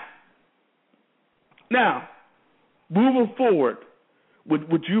 Now, moving forward,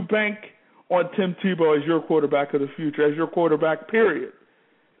 would you bank on Tim Tebow as your quarterback of the future, as your quarterback, period?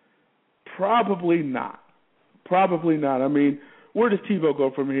 Probably not. I mean, where does Tebow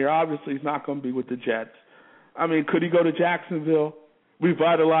go from here? Obviously, he's not going to be with the Jets. I mean, could he go to Jacksonville,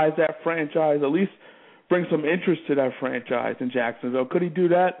 revitalize that franchise, at least bring some interest to that franchise in Jacksonville? Could he do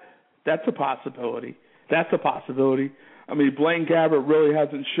that? That's a possibility. I mean, Blaine Gabbert really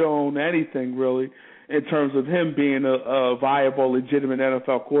hasn't shown anything, really, in terms of him being a viable, legitimate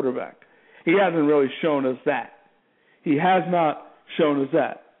NFL quarterback. He hasn't really shown us that. He has not shown us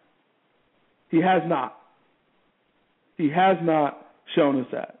that. He has not shown us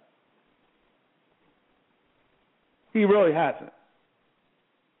that. He really hasn't.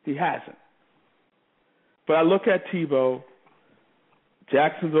 But I look at Tebow.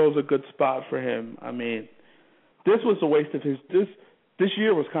 Jacksonville's a good spot for him. I mean, this was a waste of his. This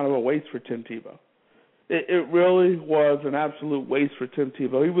year was kind of a waste for Tim Tebow. It really was an absolute waste for Tim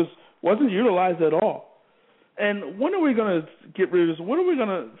Tebow. He wasn't utilized at all. And when are we going to get rid of this? When are we going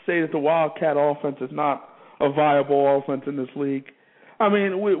to say that the Wildcat offense is not a viable offense in this league? I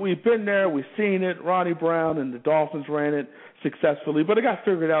mean, we've been there. We've seen it. Ronnie Brown and the Dolphins ran it successfully, but it got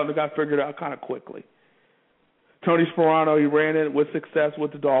figured out, kind of quickly. Tony Sperano, he ran it with success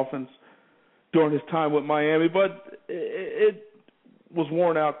with the Dolphins during his time with Miami, but it was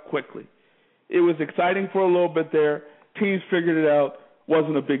worn out quickly. It was exciting for a little bit there. Teams figured it out.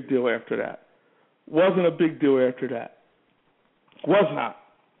 Wasn't a big deal after that. Was not.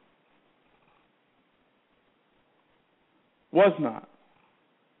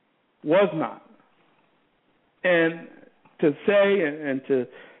 And to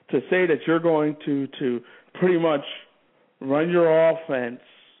say that you're going to pretty much run your offense,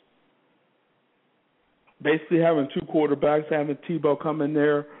 basically having two quarterbacks, having Tebow come in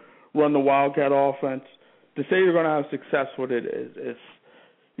there, run the Wildcat offense, to say you're going to have success with it is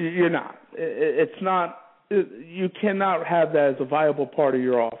you're not. It's not. You cannot have that as a viable part of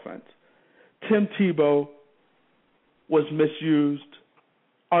your offense. Tim Tebow was misused,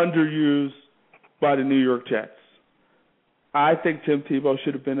 underused by the New York Jets. I think Tim Tebow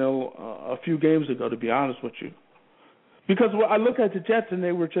should have been ill a few games ago, to be honest with you. Because I look at the Jets and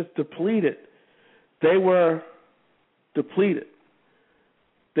they were just depleted. They were depleted.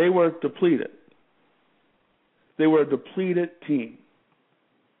 They were a depleted team.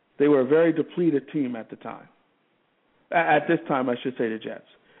 They were a very depleted team at the time. At this time, I should say, the Jets.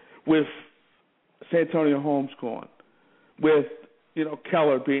 With Santonio Holmes gone. With,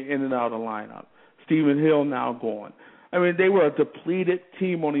 Keller being in and out of the lineup. Stephen Hill now gone. I mean, they were a depleted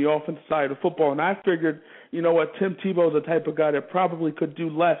team on the offensive side of football, and I figured, Tim Tebow's the type of guy that probably could do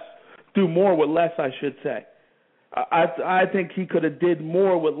more with less, I should say. I think he could have did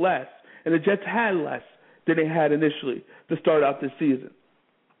more with less, and the Jets had less than they had initially to start out this season.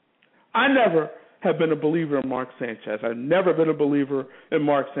 I never have been a believer in Mark Sanchez. I've never been a believer in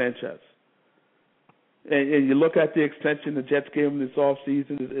Mark Sanchez. And you look at the extension the Jets gave him this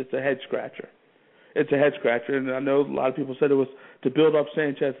offseason, it's a head-scratcher. And I know a lot of people said it was to build up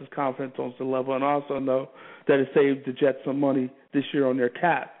Sanchez's confidence on some level, and I also know that it saved the Jets some money this year on their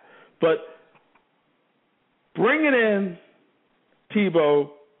cap. But bringing in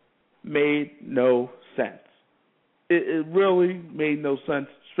Tebow made no sense. It really made no sense,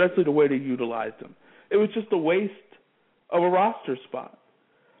 especially the way they utilized him. It was just a waste of a roster spot.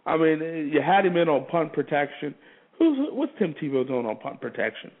 I mean, you had him in on punt protection. What's Tim Tebow doing on punt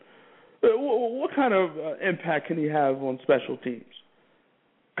protection? What kind of impact can he have on special teams?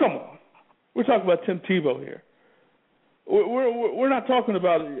 Come on. We're talking about Tim Tebow here. We're not talking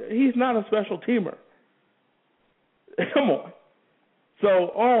about – he's not a special teamer. Come on. So,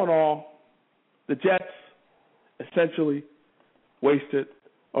 all in all, the Jets essentially wasted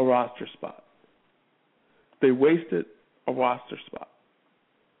a roster spot. They wasted a roster spot.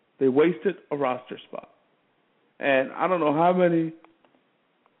 And I don't know how many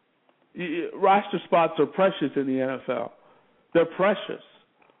roster spots are precious in the NFL. They're precious.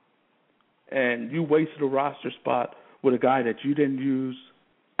 And you wasted a roster spot with a guy that you didn't use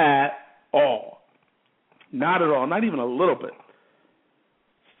at all. Not at all. Not even a little bit.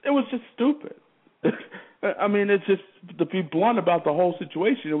 It was just stupid. I mean, it's just, to be blunt about the whole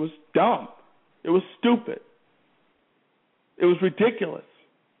situation, it was dumb. It was stupid. It was ridiculous.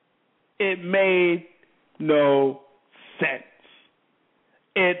 It made no sense.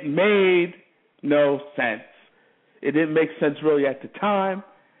 It didn't make sense really at the time,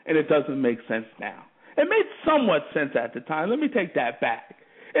 and it doesn't make sense now. It made somewhat sense at the time. Let me take that back.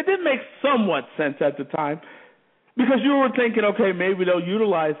 It did make somewhat sense at the time because you were thinking, okay, maybe they'll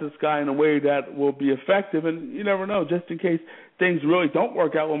utilize this guy in a way that will be effective, and you never know. Just in case things really don't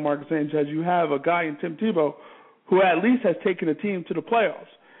work out with Mark Sanchez, you have a guy in Tim Tebow who at least has taken a team to the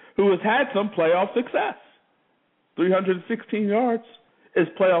playoffs, who has had some playoff success. 316 yards is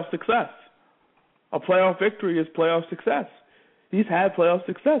playoff success. A playoff victory is playoff success. He's had playoff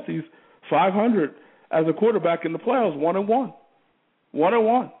success. He's 500 as a quarterback in the playoffs, 1-1.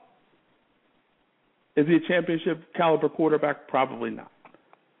 1-1. Is he a championship caliber quarterback? Probably not.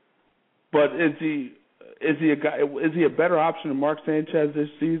 But is he a better option than Mark Sanchez this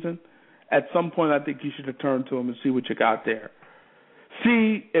season? At some point, I think you should return to him and see what you got there.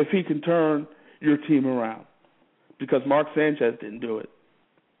 See if he can turn your team around. Because Mark Sanchez didn't do it.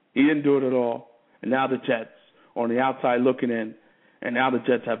 He didn't do it at all. And now the Jets are on the outside looking in, and now the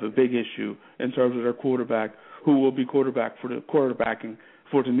Jets have a big issue in terms of their quarterback, who will be quarterbacking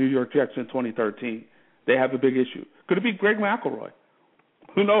for the New York Jets in 2013. They have a big issue. Could it be Greg McElroy?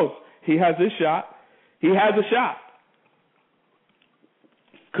 Who knows? He has his shot. He has a shot.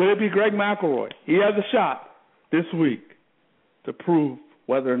 Could it be Greg McElroy? He has a shot this week to prove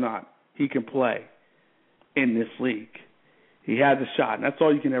whether or not he can play in this league. He has a shot, and that's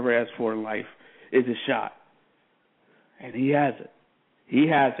all you can ever ask for in life is a shot. And he has it. He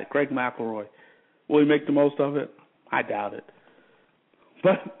has it. Greg McElroy. Will he make the most of it? I doubt it.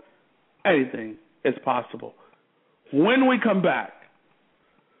 But anything is possible. When we come back,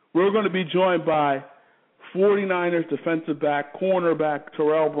 we're going to be joined by 49ers defensive back, cornerback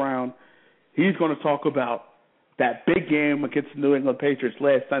Tarell Brown. He's going to talk about that big game against the New England Patriots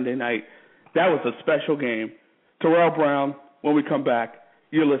last Sunday night. That was a special game. Tarell Brown, when we come back,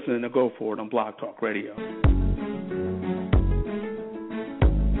 you're listening to Go For It on Blog Talk Radio.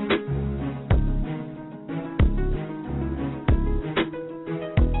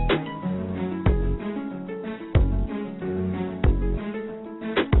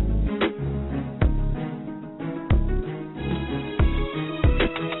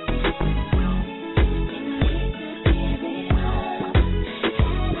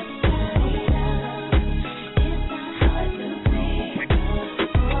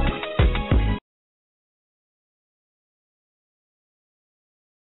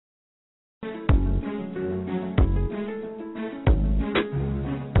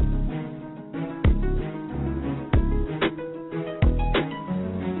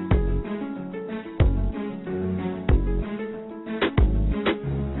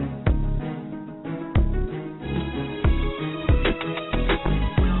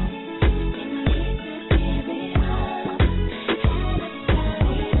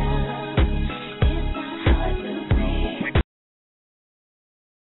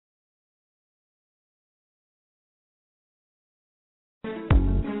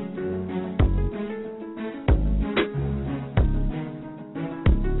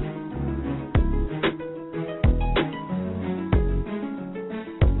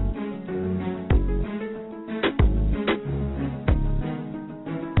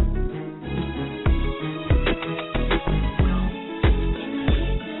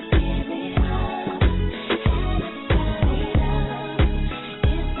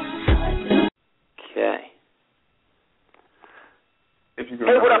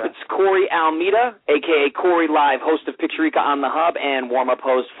 Almeida, a.k.a. Corey Live, host of Picturica on the Hub and warm-up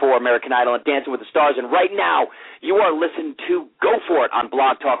host for American Idol and Dancing with the Stars. And right now, you are listening to Go For It on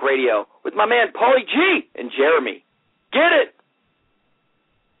Blog Talk Radio with my man Paulie G and Jeremy. Get it!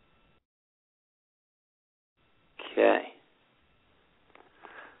 Okay.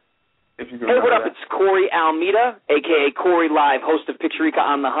 Hey, what up? It's Corey Almeida, a.k.a. Corey Live, host of Picturica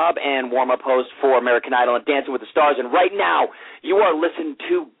on the Hub and warm-up host for American Idol and Dancing with the Stars. And right now, you are listening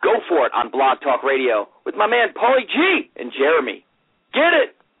to Go For It on Blog Talk Radio with my man Paulie G and Jeremy. Get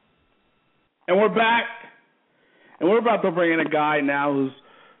it! And we're back, and we're about to bring in a guy now who's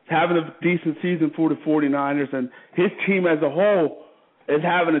having a decent season for the 49ers, and his team as a whole is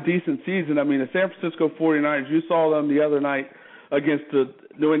having a decent season. I mean, the San Francisco 49ers, you saw them the other night against the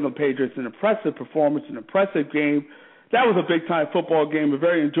New England Patriots, an impressive performance, an impressive game. That was a big-time football game, a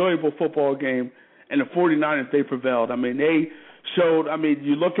very enjoyable football game, and the 49ers, they prevailed. I mean, they showed,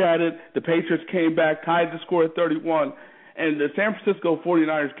 you look at it, the Patriots came back, tied the score at 31, and the San Francisco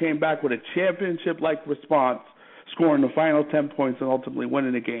 49ers came back with a championship-like response, scoring the final 10 points and ultimately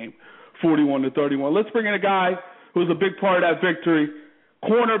winning the game, 41-31. Let's bring in a guy who's a big part of that victory,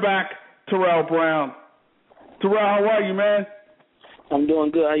 cornerback Tarell Brown. Tarell, how are you, man? I'm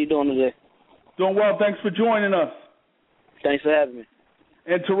doing good. How you doing today? Doing well. Thanks for joining us. Thanks for having me.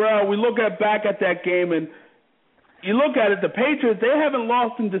 And, Tarell, we look back at that game, and you look at it, the Patriots, they haven't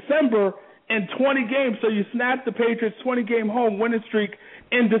lost in December in 20 games, so you snapped the Patriots' 20-game home winning streak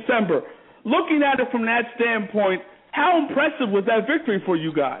in December. Looking at it from that standpoint, how impressive was that victory for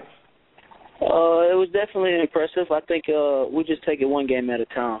you guys? It was definitely impressive. I think we just take it one game at a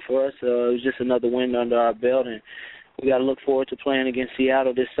time. For us, it was just another win under our belt, and we got to look forward to playing against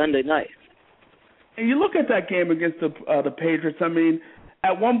Seattle this Sunday night. And you look at that game against the Patriots, I mean,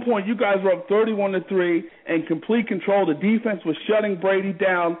 at one point you guys were up 31-3 and complete control. The defense was shutting Brady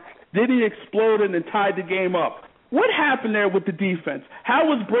down. Then he exploded and tied the game up. What happened there with the defense? How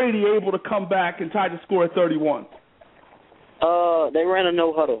was Brady able to come back and tie the score at 31? They ran a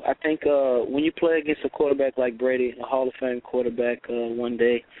no-huddle. I think when you play against a quarterback like Brady, a Hall of Fame quarterback one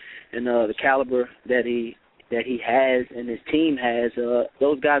day, and the caliber that he has and his team has,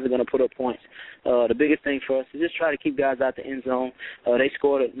 those guys are going to put up points. The biggest thing for us is just try to keep guys out the end zone. They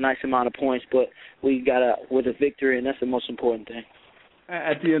scored a nice amount of points, but we got with a victory, and that's the most important thing.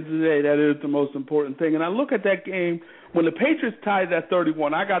 At the end of the day, that is the most important thing. And I look at that game, when the Patriots tied at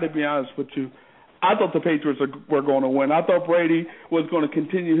 31, I got to be honest with you, I thought the Patriots were going to win. I thought Brady was going to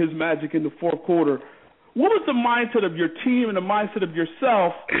continue his magic in the fourth quarter. What was the mindset of your team and the mindset of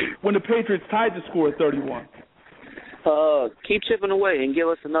yourself when the Patriots tied the score at 31? Keep chipping away and give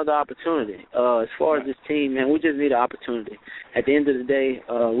us another opportunity. As far as this team, man, we just need an opportunity. At the end of the day,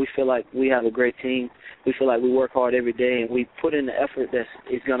 we feel like we have a great team. We feel like we work hard every day, and we put in the effort that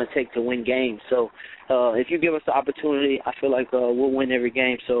it's going to take to win games. So if you give us the opportunity, I feel like we'll win every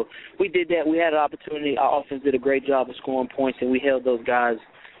game. So we did that. We had an opportunity. Our offense did a great job of scoring points, and we held those guys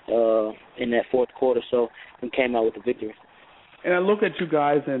in that fourth quarter. So we came out with a victory. And I look at you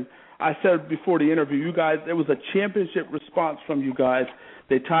guys, and I said before the interview, you guys, it was a championship response from you guys.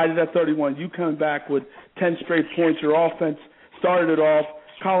 They tied it at 31. You come back with 10 straight points. Your offense started it off.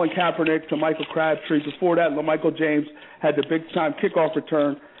 Colin Kaepernick to Michael Crabtree. Before that, LaMichael James had the big-time kickoff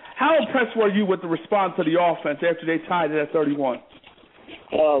return. How impressed were you with the response of the offense after they tied it at 31?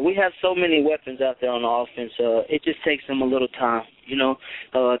 We have so many weapons out there on the offense. It just takes them a little time. You know,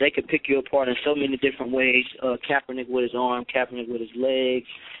 they could pick you apart in so many different ways. Kaepernick with his arm, Kaepernick with his legs.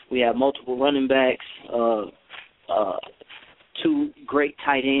 We have multiple running backs, two great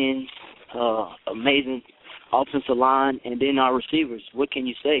tight ends, amazing offensive line, and then our receivers. What can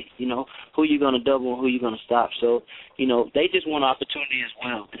you say? You know, who you going to double and who you going to stop? So, you know, they just want opportunity as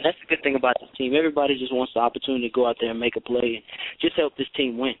well. And that's the good thing about this team. Everybody just wants the opportunity to go out there and make a play and just help this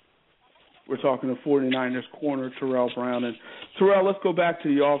team win. We're talking to 49ers corner Tarell Brown. And, Tarell, let's go back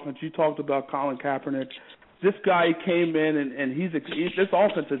to the offense. You talked about Colin Kaepernick. This guy came in, and this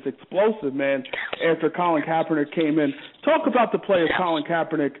offense is explosive, man, after Colin Kaepernick came in. Talk about the play of Colin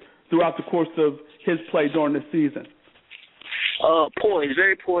Kaepernick throughout the course of his play during the season. Poised,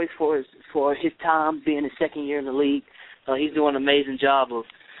 very poised for his time, being his second year in the league. He's doing an amazing job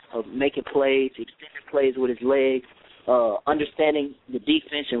of making plays, extending plays with his legs, understanding the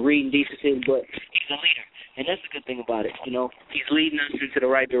defense and reading defenses, but he's a leader. And that's the good thing about it. You know, he's leading us into the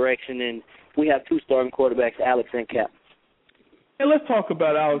right direction, and we have two starting quarterbacks, Alex and Cap. And let's talk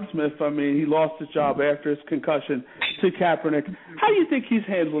about Alex Smith. I mean, he lost his job after his concussion to Kaepernick. How do you think he's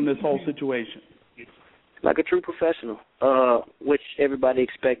handling this whole situation? Like a true professional, which everybody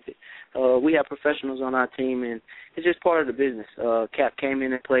expected. We have professionals on our team, and it's just part of the business. Cap came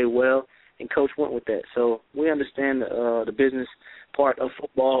in and played well, and Coach went with that. So we understand the business part of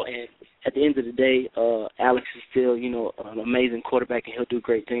football, and at the end of the day, Alex is still, you know, an amazing quarterback, and he'll do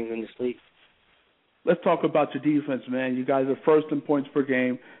great things in this league. Let's talk about your defense, man. You guys are first in points per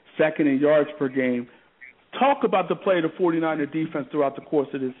game, second in yards per game. Talk about the play of the 49er defense throughout the course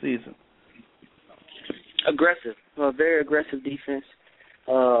of this season. Aggressive, very aggressive defense.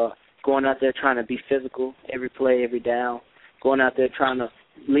 Going out there trying to be physical every play, every down. Going out there trying to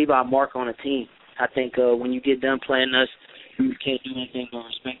leave our mark on a team. I think when you get done playing us, you can't do anything but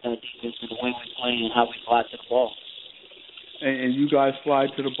respect our defense and the way we play and how we fly to the ball. And you guys fly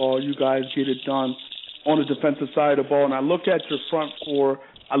to the ball. You guys get it done on the defensive side of the ball. And I look at your front four.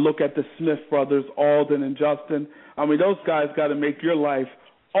 I look at the Smith brothers, Alden and Justin. I mean, those guys got to make your life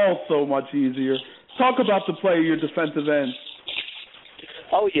all so much easier. Talk about the play of your defensive ends.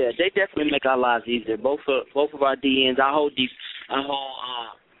 Oh, yeah, they definitely make our lives easier. Both of our DNs, our whole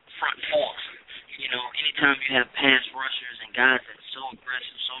front four. You know, anytime you have pass rushers and guys that are so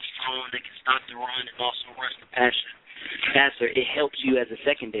aggressive, so strong, they can stop the run and also rush the passer, it helps you as a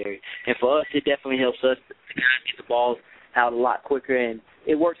secondary. And for us, it definitely helps us. The guys get the balls out a lot quicker, and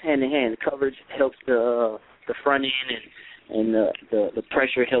it works hand in hand. The coverage helps the front end, and the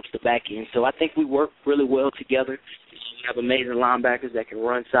pressure helps the back end. So I think we work really well together. We have amazing linebackers that can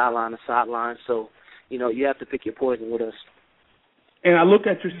run sideline to sideline. So, you have to pick your poison with us. And I look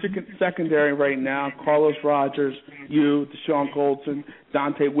at your secondary right now, Carlos Rogers, you, Deshaun Colson,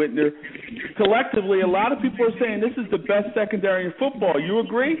 Dante Whitner. Collectively, a lot of people are saying this is the best secondary in football. You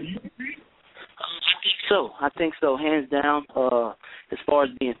agree? I think so, hands down. As far as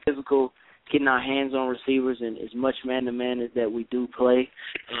being physical, getting our hands on receivers and as much man-to-man as that we do play,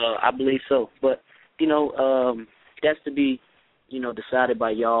 I believe so. But, that's to be, decided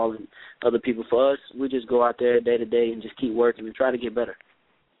by y'all and other people. For us, we just go out there day to day and just keep working and try to get better.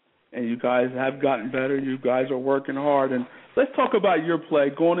 And you guys have gotten better. You guys are working hard. And let's talk about your play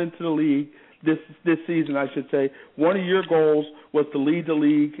going into the league this season, I should say. One of your goals was to lead the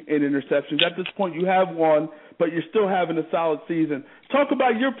league in interceptions. At this point, you have one, but you're still having a solid season. Talk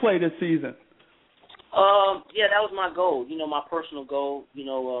about your play this season. Yeah, that was my goal. My personal goal.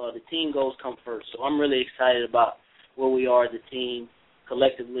 The team goals come first. So I'm really excited about where we are as a team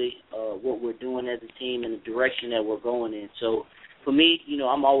collectively, what we're doing as a team, and the direction that we're going in. So for me,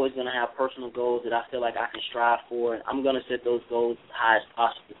 I'm always going to have personal goals that I feel like I can strive for, and I'm going to set those goals as high as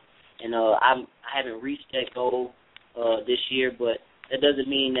possible. And I haven't reached that goal this year, but that doesn't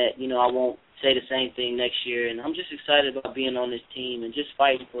mean that, I won't say the same thing next year. And I'm just excited about being on this team and just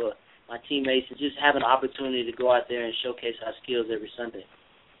fighting for my teammates and just having an opportunity to go out there and showcase our skills every Sunday.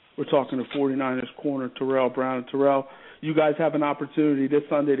 We're talking to 49ers corner Tarell Brown. And Tarell, you guys have an opportunity this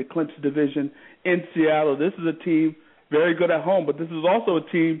Sunday to clinch the division in Seattle. This is a team very good at home, but this is also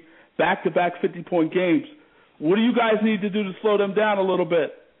a team back-to-back 50-point games. What do you guys need to do to slow them down a little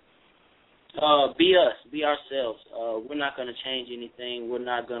bit? Be us, be ourselves. We're not going to change anything. We're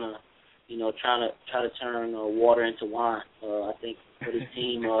not going to, try to turn water into wine. I think for this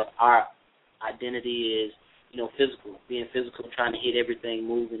team, our identity is, physical, being physical, trying to hit everything,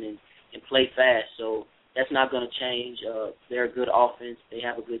 moving, and play fast. So that's not going to change. They're a good offense. They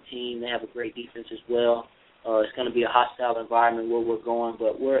have a good team. They have a great defense as well. It's going to be a hostile environment where we're going,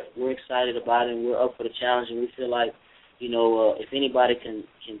 but we're excited about it, and we're up for the challenge, and we feel like, if anybody can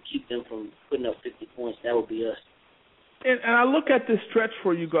keep them from putting up 50 points, that would be us. And I look at this stretch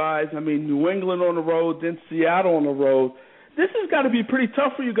for you guys. I mean, New England on the road, then Seattle on the road. This has got to be pretty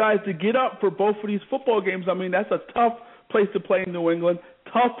tough for you guys to get up for both of these football games. I mean, that's a tough place to play in New England,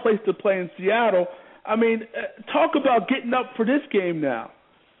 tough place to play in Seattle. I mean, talk about getting up for this game now.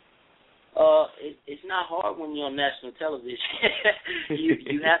 It's not hard when you're on national television.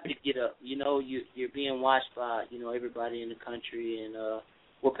 you have to get up. You're being watched by, everybody in the country, and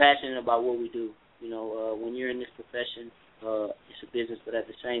we're passionate about what we do. When you're in this profession, it's a business, but at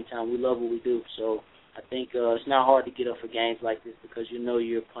the same time, we love what we do. So I think it's not hard to get up for games like this because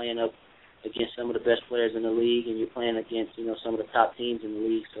you're playing up against some of the best players in the league, and you're playing against, some of the top teams in the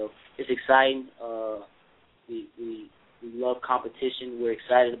league. So it's exciting. We love competition. We're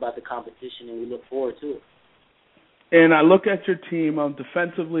excited about the competition, and we look forward to it. And I look at your team.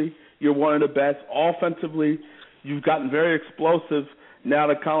 Defensively, you're one of the best. Offensively, you've gotten very explosive now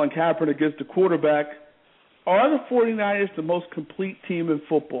that Colin Kaepernick is the quarterback. Are the 49ers the most complete team in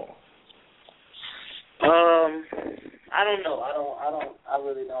football? I don't know. I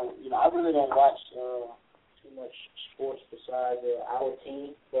really don't. I really don't watch too much sports besides our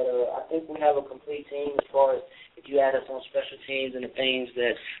team. But I think we have a complete team as far as if you add us on special teams and the things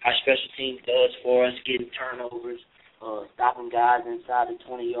that our special team does for us, getting turnovers, stopping guys inside the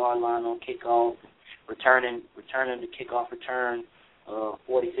 20-yard line on kickoff, returning the kickoff return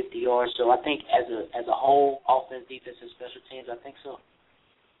 40, 50 yards. So I think as a whole, offense, defense, and special teams, I think so.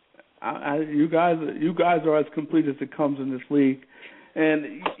 You guys are as complete as it comes in this league.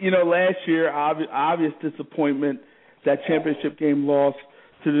 And, last year, obvious disappointment, that championship game loss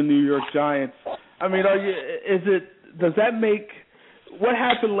to the New York Giants. I mean, what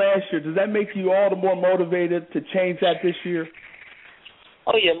happened last year, does that make you all the more motivated to change that this year?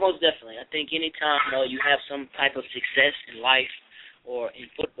 Oh, yeah, most definitely. I think anytime you have some type of success in life or in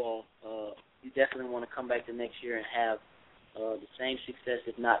football, you definitely want to come back the next year and have the same success,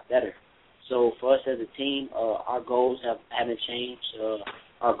 if not better. So for us as a team, our goals haven't changed.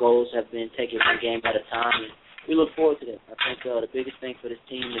 Our goals have been taking one game at a time, and we look forward to that. I think the biggest thing for this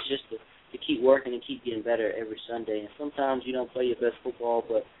team is just to keep working and keep getting better every Sunday. And sometimes you don't play your best football,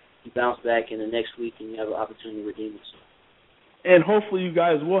 but you bounce back in the next week and you have an opportunity to redeem yourself. And hopefully you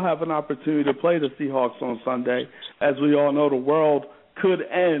guys will have an opportunity to play the Seahawks on Sunday. As we all know, the world could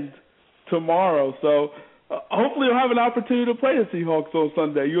end tomorrow. So hopefully you'll have an opportunity to play the Seahawks on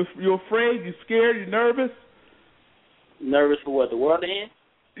Sunday. You afraid? You scared? You nervous? Nervous for what? The world to end?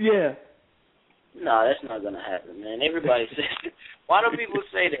 Yeah. No, that's not going to happen, man. Everybody says it. Why do people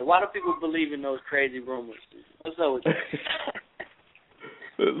say that? Why do people believe in those crazy rumors? What's up with you?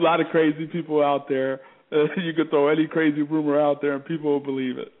 A lot of crazy people out there. You could throw any crazy rumor out there and people will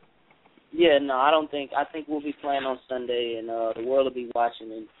believe it. Yeah, no, I think we'll be playing on Sunday, and the world will be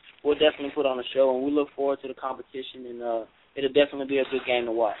watching, and we'll definitely put on a show, and we look forward to the competition, and it'll definitely be a good game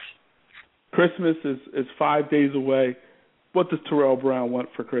to watch. Christmas is 5 days away. What does Tarell Brown want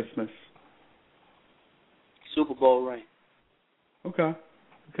for Christmas? Super Bowl ring. Okay.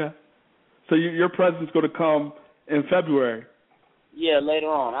 So your present's going to come in February. Yeah, later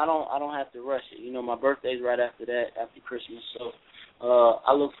on. I don't have to rush it. You know, my birthday's right after that, after Christmas. So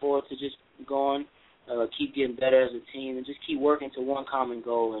I look forward to just going, keep getting better as a team, and just keep working to one common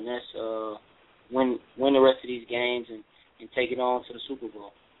goal, and that's win the rest of these games and take it on to the Super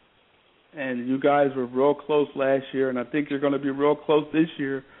Bowl. And you guys were real close last year, and I think you're going to be real close this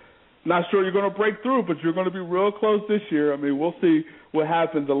year. Not sure you're going to break through, but you're going to be real close this year. I mean, we'll see what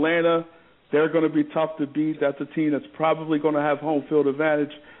happens. Atlanta, they're going to be tough to beat. That's a team that's probably going to have home field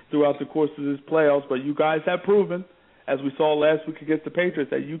advantage throughout the course of this playoffs. But you guys have proven, as we saw last week against the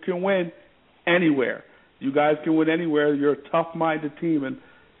Patriots, that you can win anywhere. You guys can win anywhere. You're a tough-minded team, and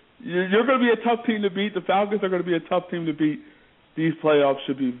you're going to be a tough team to beat. The Falcons are going to be a tough team to beat. These playoffs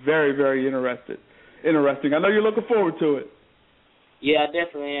should be very, very interesting. I know you're looking forward to it. Yeah, I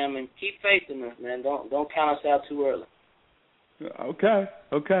definitely am, and keep faith in us, man. Don't count us out too early. Okay.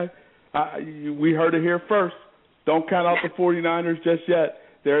 We heard it here first. Don't count out the 49ers just yet.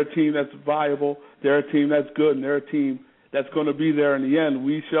 They're a team that's viable. They're a team that's good, and they're a team that's going to be there in the end.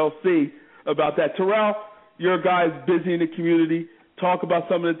 We shall see about that. Tarell, you're a guy busy in the community. Talk about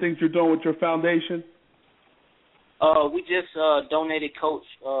some of the things you're doing with your foundation. We just donated Coach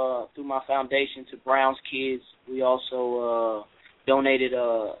through my foundation to Brown's Kids. We also donated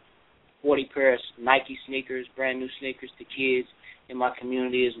 40 pairs of Nike sneakers, brand new sneakers to kids in my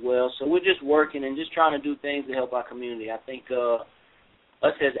community as well. So we're just working and just trying to do things to help our community. I think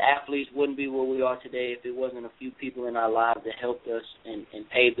us as athletes wouldn't be where we are today if it wasn't a few people in our lives that helped us and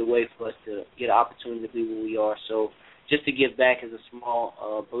paved the way for us to get an opportunity to be where we are. So just to give back is a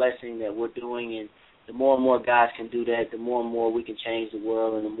small blessing that we're doing, and the more and more guys can do that, the more and more we can change the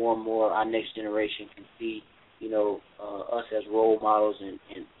world, and the more and more our next generation can see, us as role models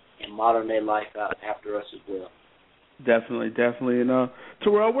and modern their life out after us as well. Definitely. And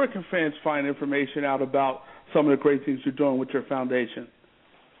Tarell, where can fans find information out about some of the great things you're doing with your foundation?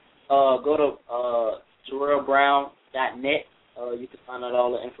 Go to TarellBrown.net. You can find out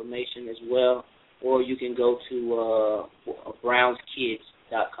all the information as well, or you can go to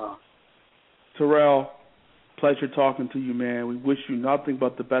BrownsKids.com. Tarell, pleasure talking to you, man. We wish you nothing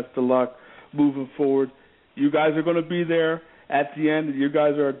but the best of luck moving forward. You guys are going to be there at the end. You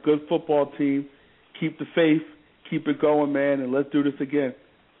guys are a good football team. Keep the faith. Keep it going, man, and let's do this again.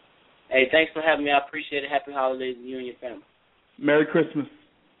 Hey, thanks for having me. I appreciate it. Happy holidays to you and your family. Merry Christmas.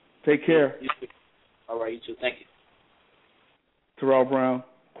 Take care. You too. All right, you too. Thank you. Tarell Brown,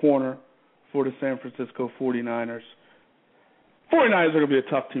 corner for the San Francisco 49ers. 49ers are going to be a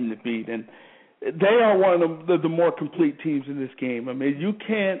tough team to beat, and they are one of the more complete teams in this game. I mean,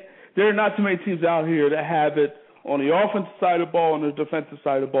 there are not too many teams out here that have it on the offensive side of the ball and the defensive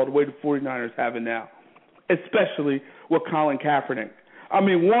side of the ball the way the 49ers have it now, especially with Colin Kaepernick. I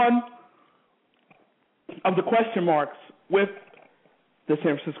mean, one of the question marks with the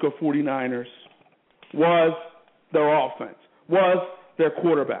San Francisco 49ers was their offense, was their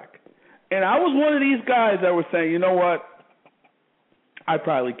quarterback. And I was one of these guys that were saying, you know what, I'd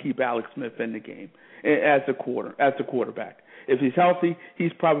probably keep Alex Smith in the game as the quarterback. If he's healthy,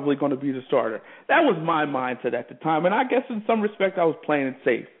 he's probably going to be the starter. That was my mindset at the time, and I guess in some respect I was playing it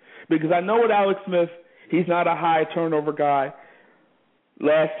safe because I know with Alex Smith, he's not a high turnover guy.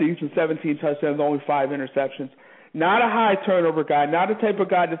 Last season, 17 touchdowns, only 5 interceptions. Not a high turnover guy, not the type of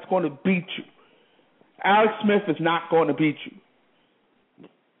guy that's going to beat you. Alex Smith is not going to beat you.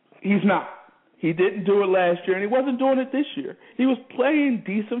 He's not. He didn't do it last year, and he wasn't doing it this year. He was playing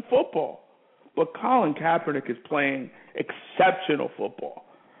decent football. But Colin Kaepernick is playing exceptional football.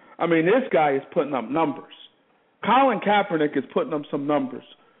 I mean, this guy is putting up numbers. Colin Kaepernick is putting up some numbers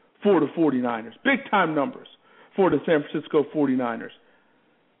for the 49ers, big-time numbers for the San Francisco 49ers.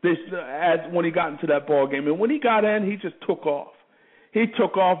 When he got into that ball game. And when he got in, he just took off. He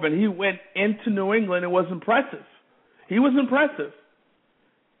took off, and he went into New England and was impressive. He was impressive.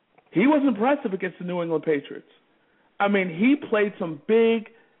 He was impressive against the New England Patriots. I mean, he played some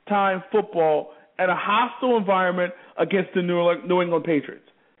big-time football in a hostile environment against the New England Patriots.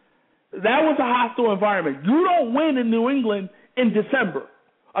 That was a hostile environment. You don't win in New England in December.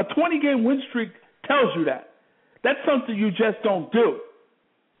 A 20-game win streak tells you that. That's something you just don't do.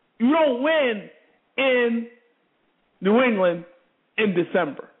 You don't win in New England in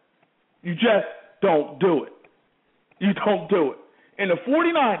December. You just don't do it. You don't do it. And the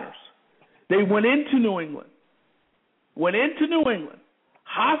 49ers, they went into New England,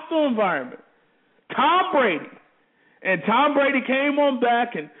 hostile environment, Tom Brady came on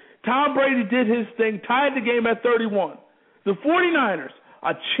back, and Tom Brady did his thing, tied the game at 31. The 49ers,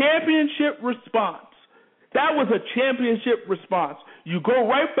 a championship response. That was a championship response. You go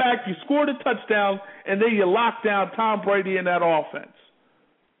right back, you scored a touchdown, and then you lock down Tom Brady in that offense.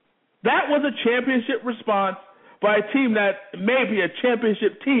 That was a championship response by a team that may be a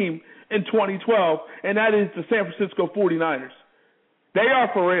championship team in 2012, and that is the San Francisco 49ers. They are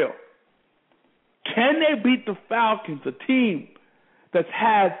for real. Can they beat the Falcons, a team that's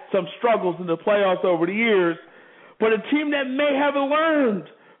had some struggles in the playoffs over the years, but a team that may have learned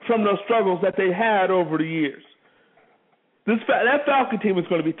from those struggles that they had over the years? That Falcon team is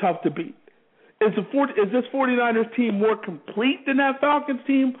going to be tough to beat. Is this 49ers team more complete than that Falcons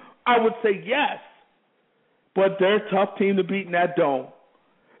team? I would say yes. But they're a tough team to beat in that dome.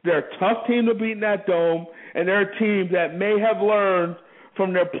 They're a tough team to beat in that dome, and they're a team that may have learned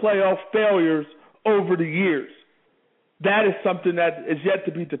from their playoff failures over the years. That is something that is yet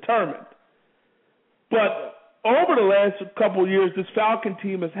to be determined. But over the last couple of years, this Falcon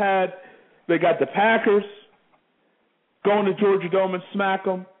team they got the Packers going to Georgia Dome and smack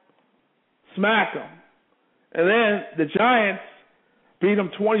them. And then the Giants beat them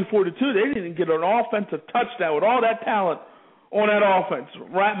 24-2. They didn't get an offensive touchdown with all that talent on that offense.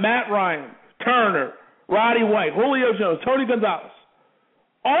 Matt Ryan, Turner, Roddy White, Julio Jones, Tony Gonzalez.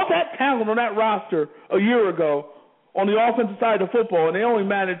 All that talent on that roster a year ago on the offensive side of the football, and they only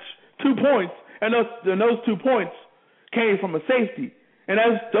managed 2 points, and those 2 points came from a safety. And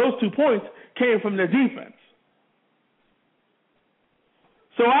those 2 points came from their defense.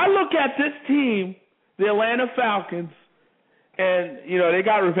 So I look at this team, the Atlanta Falcons, and, they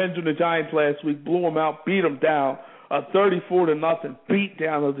got revenge on the Giants last week, blew them out, beat them down, a 34-0 beat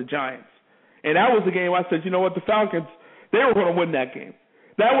down of the Giants. And that was the game I said, the Falcons, they were going to win that game.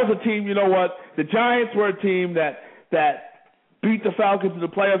 That was a team, the Giants were a team that beat the Falcons in the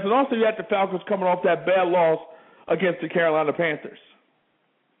playoffs, and also you had the Falcons coming off that bad loss against the Carolina Panthers.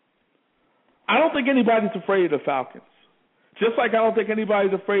 I don't think anybody's afraid of the Falcons, just like I don't think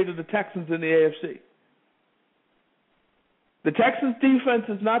anybody's afraid of the Texans in the AFC. The Texans' defense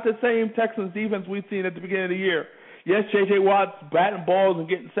is not the same Texans' defense we've seen at the beginning of the year. Yes, J.J. Watt's batting balls and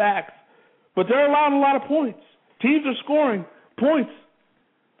getting sacks, but they're allowing a lot of points. Teams are scoring points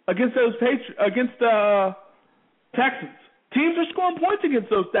against Texans. Teams are scoring points against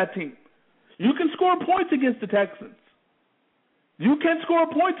that team. You can score points against the Texans. You can score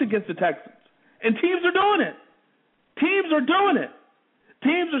points against the Texans. And teams are doing it. Teams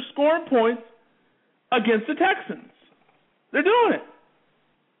are scoring points against the Texans. They're doing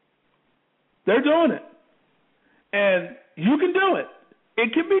it. And you can do it.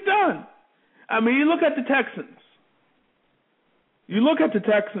 It can be done. I mean, you look at the Texans.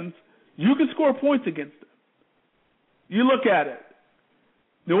 You can score points against them. You look at it.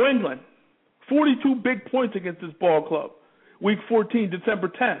 New England, 42 big points against this ball club. Week 14, December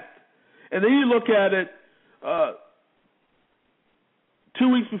 10th. And then you look at it 2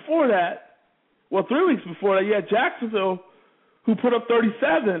 weeks before that, 3 weeks before that, you had Jacksonville, who put up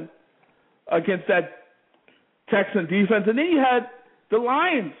 37 against that Texan defense. And then you had the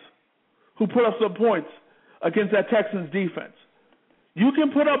Lions, who put up some points against that Texans defense. You can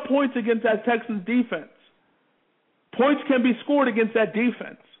put up points against that Texans defense. Points can be scored against that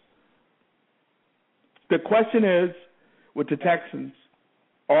defense. The question is, with the Texans,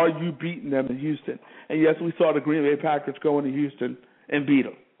 are you beating them in Houston? And yes, we saw the Green Bay Packers go into Houston and beat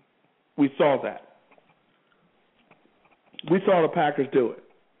them. We saw that. We saw the Packers do it.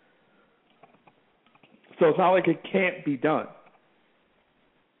 So it's not like it can't be done.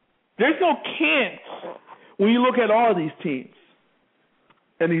 There's no can't when you look at all these teams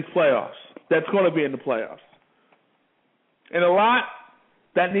in these playoffs that's going to be in the playoffs. And a lot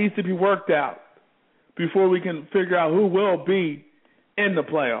that needs to be worked out before we can figure out who will be in the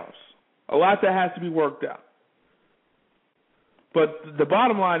playoffs. A lot that has to be worked out. But the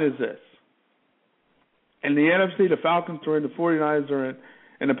bottom line is this. In the NFC, the Falcons are in, the 49ers are in,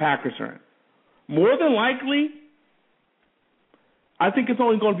 and the Packers are in. More than likely, I think it's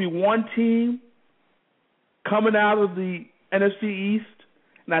only going to be one team coming out of the NFC East,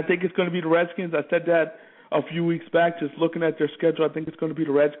 and I think it's going to be the Redskins. I said that a few weeks back, just looking at their schedule. I think it's going to be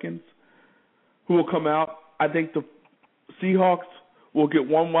the Redskins who will come out. I think the Seahawks will get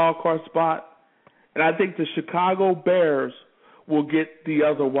one wild card spot, And I think the Chicago Bears will get the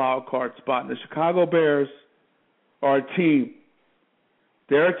other wild card spot. And the Chicago Bears are a team.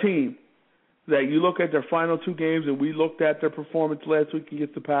 They're a team that you look at their final two games, and we looked at their performance last week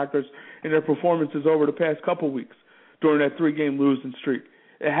against the Packers and their performances over the past couple weeks during that 3-game losing streak.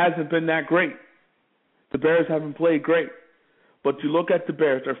 It hasn't been that great. The Bears haven't played great. But you look at the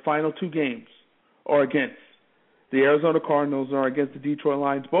Bears, their final two games are against the Arizona Cardinals and are against the Detroit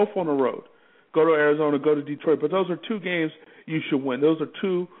Lions, both on the road. Go to Arizona, go to Detroit. But those are two games you should win. Those are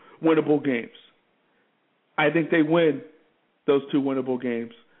two winnable games. I think they win those two winnable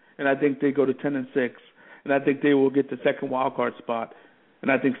games. And I think they go to 10-6. And I think they will get the second wild card spot.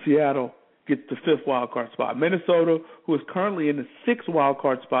 And I think Seattle gets the fifth wild card spot. Minnesota, who is currently in the sixth wild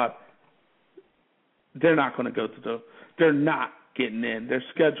card spot, they're not going to go to the – they're not getting in. Their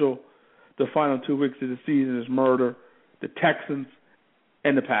schedule, the final 2 weeks of the season, is murder. The Texans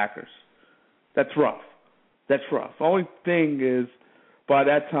and the Packers. That's rough. That's rough. The only thing is, by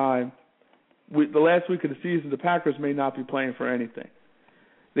that time, the last week of the season, the Packers may not be playing for anything.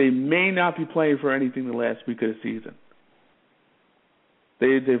 They may not be playing for anything the last week of the season.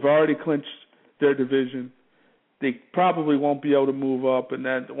 They've already clinched their division. They probably won't be able to move up, and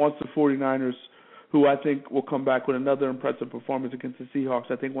then once the 49ers, who I think will come back with another impressive performance against the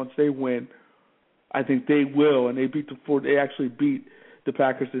Seahawks, I think once they win, I think they will, and they actually beat the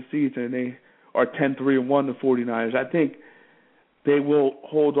Packers this season, and they are 10-3-1, the 49ers. I think they will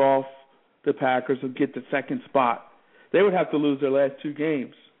hold off the Packers and get the second spot. They would have to lose their last two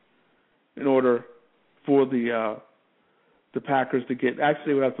games in order for the Packers to get – actually,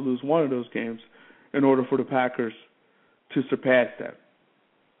 they would have to lose one of those games in order for the Packers to surpass them.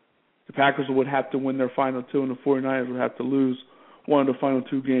 The Packers would have to win their final two, and the 49ers would have to lose one of the final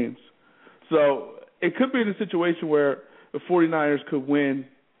two games. So it could be in a situation where the 49ers could win,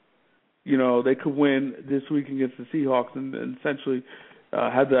 they could win this week against the Seahawks and essentially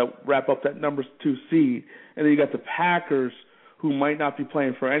have to wrap up that number 2 seed. And then you got the Packers, who might not be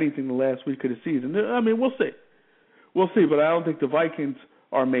playing for anything the last week of the season. I mean, we'll see. We'll see, but I don't think the Vikings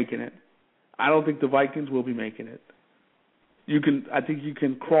are making it. I don't think the Vikings will be making it. I think you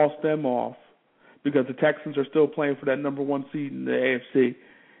can cross them off because the Texans are still playing for that number 1 seed in the AFC,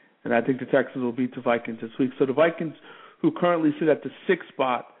 and I think the Texans will beat the Vikings this week. So the Vikings, who currently sit at the 6th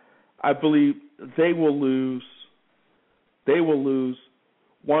spot, I believe they will lose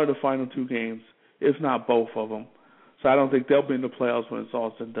one of the final two games, if not both of them. So I don't think they'll be in the playoffs when it's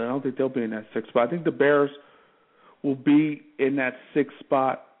all said and done. I don't think they'll be in that 6th spot. I think the Bears will be in that 6th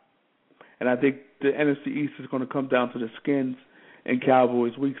spot, and I think the NFC East is going to come down to the Skins and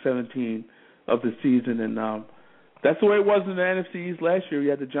Cowboys, Week 17 of the season. And that's the way it was in the NFC East last year.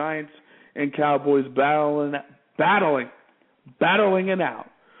 You had the Giants and Cowboys battling it out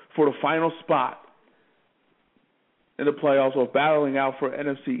for the final spot in the playoffs, or battling out for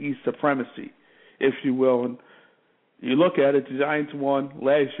NFC East supremacy, if you will. And you look at it, the Giants won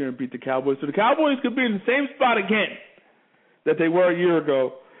last year and beat the Cowboys. So the Cowboys could be in the same spot again that they were a year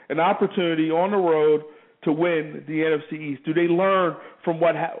ago, an opportunity on the road to win the NFC East. Do they learn from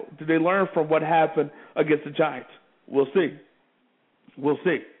what happened against the Giants? We'll see. We'll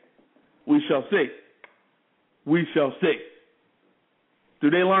see. We shall see. We shall see. Do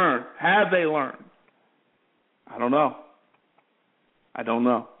they learn? Have they learned? I don't know.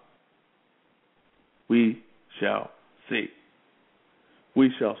 We shall see.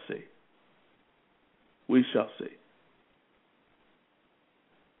 We shall see. We shall see.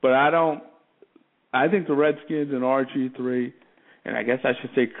 But I think the Redskins and RG3, and I guess I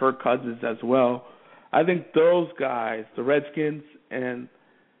should say Kirk Cousins as well, I think those guys, the Redskins and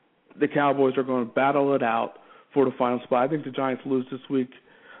the Cowboys, are going to battle it out for the final spot. I think the Giants lose this week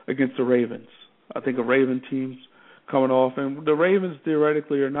against the Ravens. I think a Raven team's coming off, and the Ravens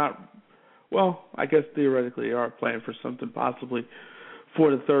theoretically are not, well, I guess theoretically are playing for something, possibly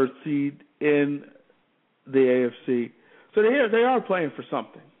for the 3rd seed in the AFC. So they are playing for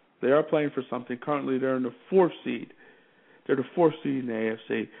something. They are playing for something. Currently, they're in the 4th seed. They're the 4th seed in the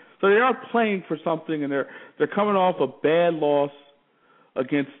AFC. So they are playing for something, and they're coming off a bad loss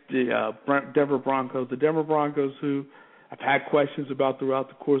against the Denver Broncos. The Denver Broncos, who I've had questions about throughout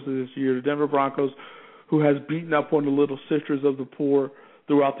the course of this year. The Denver Broncos, who has beaten up on the little sisters of the poor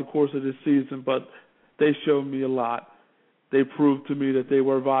throughout the course of this season, but they showed me a lot. They proved to me that they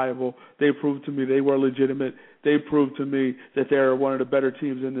were viable. They proved to me they were legitimate. They proved to me that they're one of the better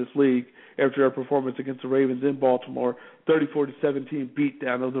teams in this league after their performance against the Ravens in Baltimore, 34-17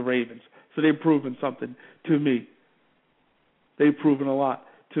 beatdown of the Ravens. So they've proven something to me. They've proven a lot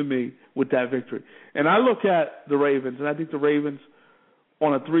to me with that victory. And I look at the Ravens, and I think the Ravens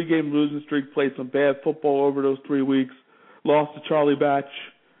on a 3-game losing streak, played some bad football over those 3 weeks, lost to Charlie Batch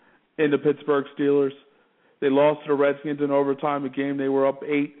and the Pittsburgh Steelers. They lost to the Redskins in overtime, a game they were up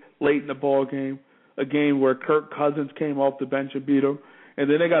 8 late in the ball game, a game where Kirk Cousins came off the bench and beat them. And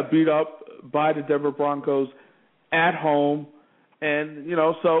then they got beat up by the Denver Broncos at home. And,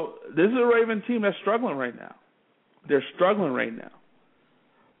 so this is a Raven team that's struggling right now. They're struggling right now.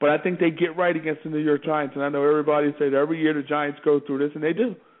 But I think they get right against the New York Giants. And I know everybody says every year the Giants go through this, and they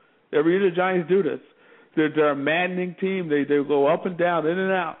do. Every year the Giants do this. They're a maddening team. They go up and down, in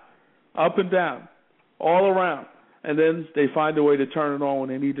and out, up and down, all around. And then they find a way to turn it on when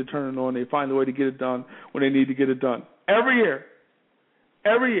they need to turn it on. They find a way to get it done when they need to get it done. Every year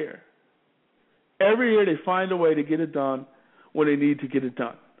they find a way to get it done when they need to get it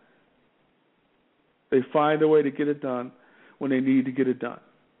done. They find a way to get it done when they need to get it done.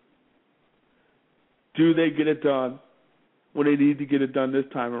 Do they get it done when they need to get it done this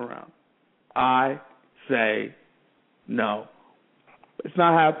time around? I say no. It's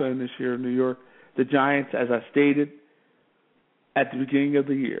not happening this year in New York. The Giants, as I stated at the beginning of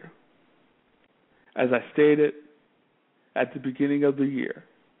the year, the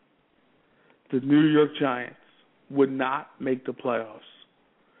New York Giants would not make the playoffs.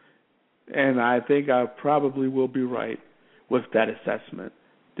 And I think I probably will be right with that assessment.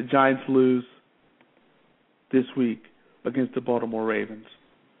 The Giants lose this week against the Baltimore Ravens.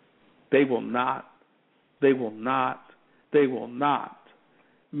 They will not make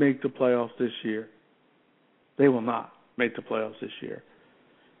the playoffs this year. They will not make the playoffs this year.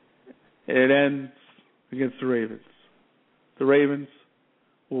 It ends against the Ravens. The Ravens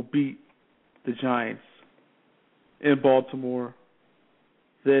will beat the Giants in Baltimore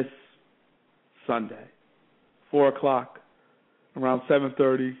this Sunday, 4 o'clock, around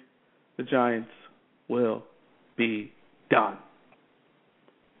 7:30. The Giants will be done.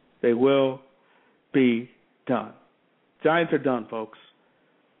 They will be done. Giants are done, folks.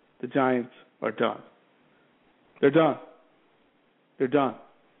 The Giants are done. They're done. They're done.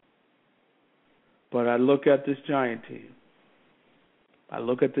 But I look at this Giant team.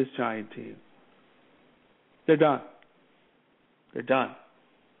 They're done. They're done.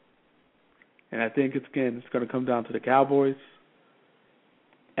 And I think it's going to come down to the Cowboys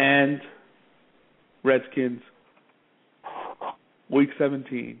and Redskins, Week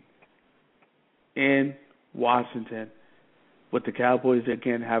 17 in Washington, with the Cowboys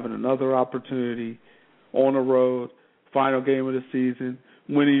again having another opportunity on the road, final game of the season,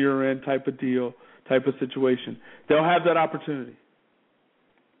 win a year in type of deal, type of situation. They'll have that opportunity.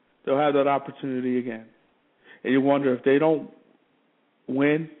 They'll have that opportunity again. And you wonder, if they don't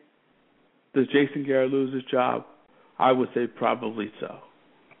win, does Jason Garrett lose his job? I would say probably so.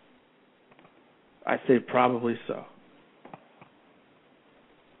 I say probably so.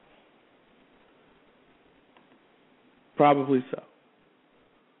 Probably so.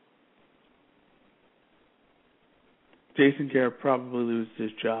 Jason Garrett probably loses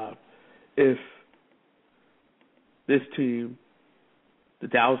his job if this team, the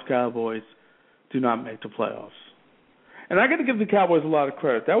Dallas Cowboys, do not make the playoffs. And I got to give the Cowboys a lot of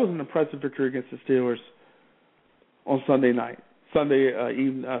credit. That was an impressive victory against the Steelers on Sunday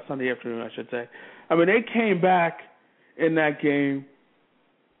afternoon, I should say. I mean, they came back in that game,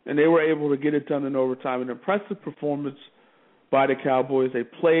 and they were able to get it done in overtime. An impressive performance by the Cowboys.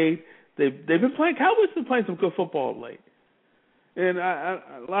 They've been playing. Cowboys have been playing some good football of late, and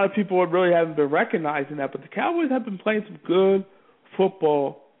a lot of people really haven't been recognizing that. But the Cowboys have been playing some good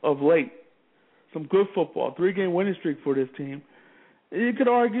football of late. Some good football. 3-game winning streak for this team. You could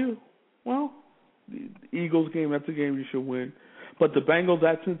argue, well, the Eagles game, that's a game you should win. But the Bengals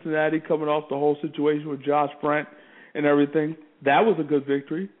at Cincinnati, coming off the whole situation with Josh Brent and everything, that was a good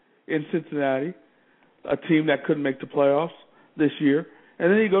victory in Cincinnati, a team that couldn't make the playoffs this year.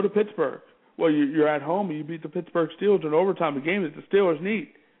 And then you go to Pittsburgh. Well, you're at home and you beat the Pittsburgh Steelers in overtime, a game that the Steelers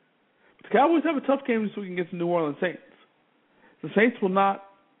need. But the Cowboys have a tough game this week against the New Orleans Saints. The Saints will not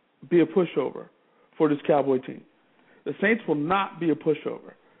be a pushover for this Cowboy team. The Saints will not be a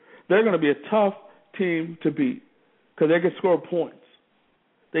pushover. They're going to be a tough team to beat because they can score points.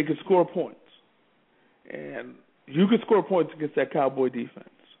 They can score points. And you can score points against that Cowboy defense.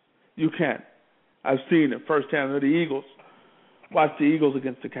 You can. I've seen it firsthand with the Eagles. Watched the Eagles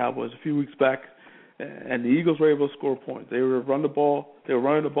against the Cowboys a few weeks back, and the Eagles were able to score points. They were running the ball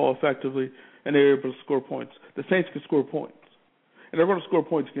effectively, and they were able to score points. The Saints can score points, and they're going to score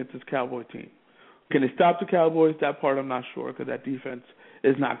points against this Cowboy team. Can they stop the Cowboys? That part I'm not sure, because that defense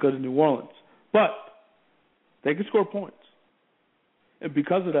is not good in New Orleans. But they can score points. And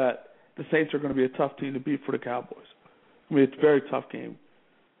because of that, the Saints are going to be a tough team to beat for the Cowboys. I mean, it's a very tough game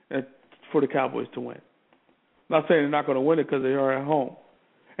for the Cowboys to win. I'm not saying they're not going to win it because they are at home,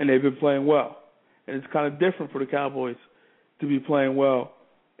 and they've been playing well. And it's kind of different for the Cowboys to be playing well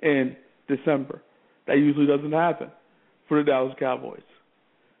in December. That usually doesn't happen for the Dallas Cowboys.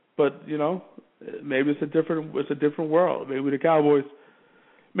 But, you know, maybe it's a different world. Maybe the Cowboys,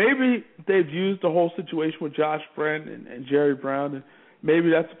 maybe they've used the whole situation with Josh Brent and Jerry Brown, and maybe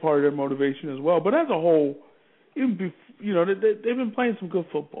that's part of their motivation as well. But as a whole, they've been playing some good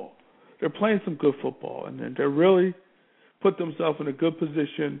football. They're playing some good football, and they really put themselves in a good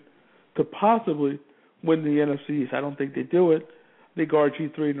position to possibly win the NFC East. I don't think they do it. I think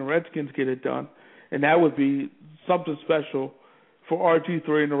RG3 and the Redskins get it done, and that would be something special for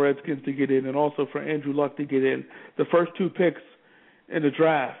RG3 and the Redskins to get in, and also for Andrew Luck to get in. The first two picks in the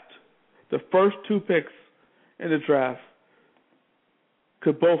draft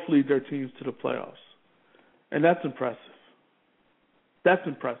could both lead their teams to the playoffs, and that's impressive. That's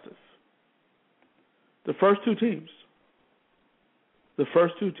impressive. The first two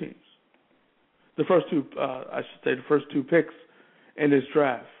picks in this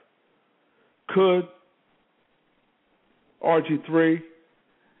draft could RG3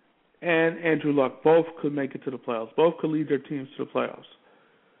 and Andrew Luck both could make it to the playoffs. Both could lead their teams to the playoffs.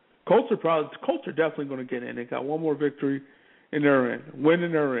 Colts are definitely going to get in. They got one more victory and they're in. Win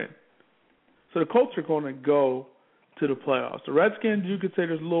and they're in. So the Colts are going to go to the playoffs. The Redskins, you could say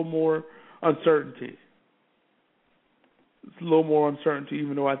there's a little more uncertainty. It's a little more uncertainty,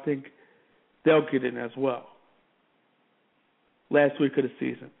 even though I think they'll get in as well. Last week of the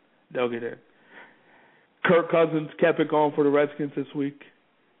season, they'll get in. Kirk Cousins kept it going for the Redskins this week,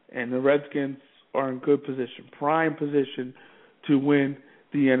 and the Redskins are in good position, prime position to win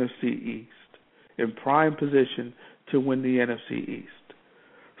the NFC East, in prime position to win the NFC East.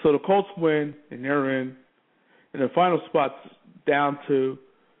 So the Colts win, and they're in. And the final spot's down to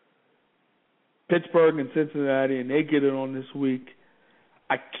Pittsburgh and Cincinnati, and they get it on this week.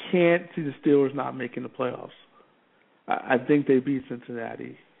 I can't see the Steelers not making the playoffs. I think they beat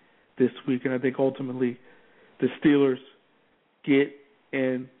Cincinnati this week, and I think ultimately the Steelers get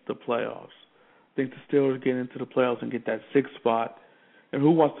in the playoffs. I think the Steelers get into the playoffs and get that sixth spot. And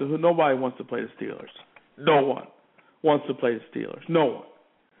nobody wants to play the Steelers. No one wants to play the Steelers. No one.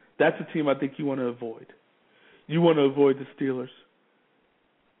 That's a team I think you want to avoid. You want to avoid the Steelers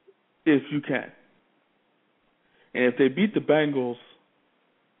if you can. And if they beat the Bengals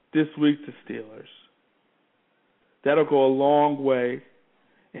this week, the Steelers, that'll go a long way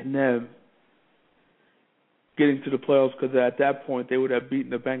in them getting to the playoffs, because at that point they would have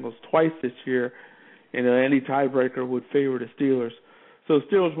beaten the Bengals twice this year, and any tiebreaker would favor the Steelers. So the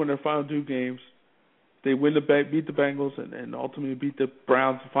Steelers win their final two games. They beat the Bengals and ultimately beat the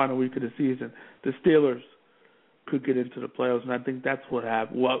Browns the final week of the season. The Steelers could get into the playoffs, and I think that's what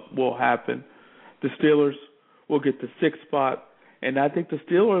will happen. The Steelers will get the sixth spot, and I think the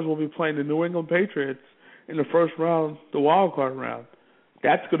Steelers will be playing the New England Patriots in the first round, the wild card round.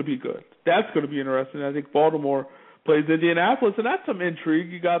 That's going to be good. That's going to be interesting. I think Baltimore plays Indianapolis, and that's some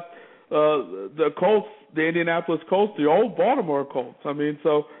intrigue. You got the Colts, the Indianapolis Colts, the old Baltimore Colts. I mean,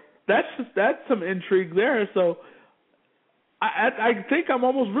 so that's some intrigue there. So I think I'm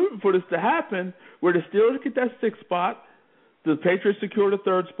almost rooting for this to happen, where the Steelers get that sixth spot, the Patriots secure the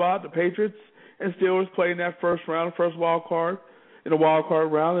third spot, the Patriots and Steelers play in that first round, first wild card, in the wild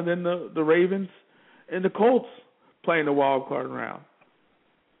card round, and then the Ravens and the Colts play in the wild card round.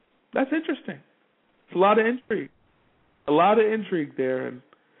 That's interesting. It's a lot of intrigue. A lot of intrigue there, and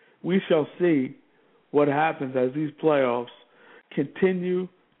we shall see what happens as these playoffs continue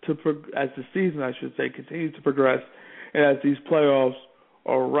to as the season, I should say, continues to progress, and as these playoffs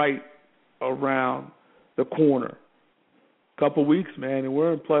are right around the corner. A couple weeks, man, and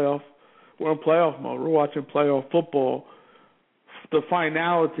we're in playoff mode. We're watching playoff football. The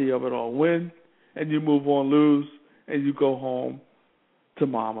finality of it all: win and you move on, lose and you go home to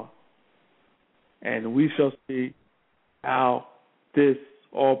mama. And we shall see how this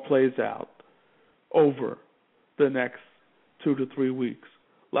all plays out over the next 2 to 3 weeks.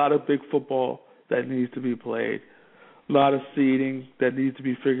 A lot of big football that needs to be played. A lot of seeding that needs to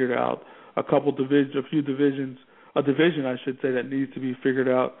be figured out. A division, I should say, that needs to be figured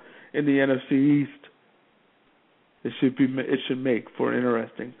out in the NFC East. It should make for an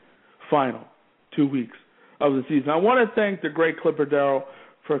interesting final 2 weeks of the season. I want to thank the great Clipper Darrell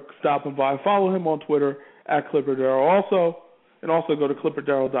for stopping by. Follow him on Twitter at Clipper Darrell. Also go to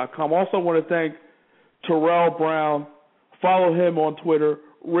ClipperDarrell.com. Also want to thank Tarell Brown. Follow him on Twitter,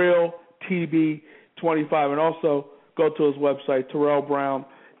 RealTB25, and also go to his website,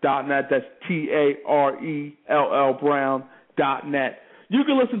 TarellBrown.net. That's TarellBrown.net. You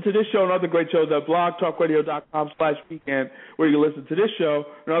can listen to this show and other great shows at blogtalkradio.com/weekend, where you can listen to this show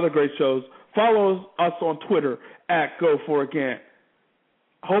and other great shows. Follow us on Twitter at Go4It.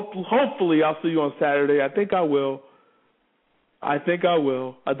 Hopefully, I'll see you on Saturday. I think I will. I think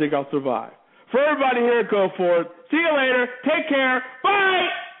I'll survive. For everybody here at Go For It, see you later. Take care. Bye.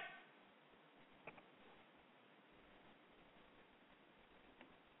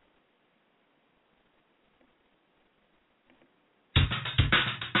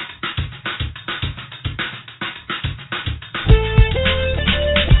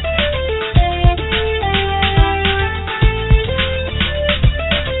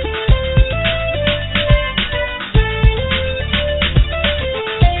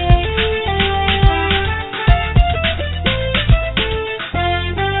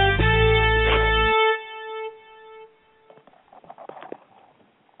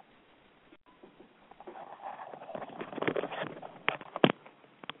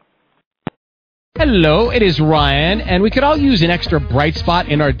 Hello, it is Ryan, and we could all use an extra bright spot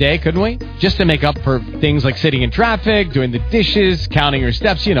in our day, couldn't we? Just to make up for things like sitting in traffic, doing the dishes, counting your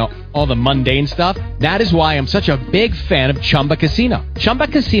steps, you know, all the mundane stuff. That is why I'm such a big fan of Chumba Casino. Chumba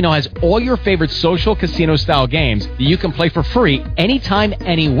Casino has all your favorite social casino-style games that you can play for free anytime,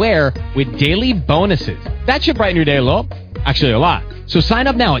 anywhere with daily bonuses. That should brighten your day a little. Actually, a lot. So sign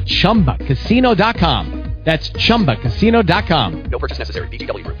up now at ChumbaCasino.com. That's ChumbaCasino.com. No purchase necessary.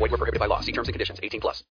 VGW Group. Void where prohibited by law. See terms and conditions. 18+.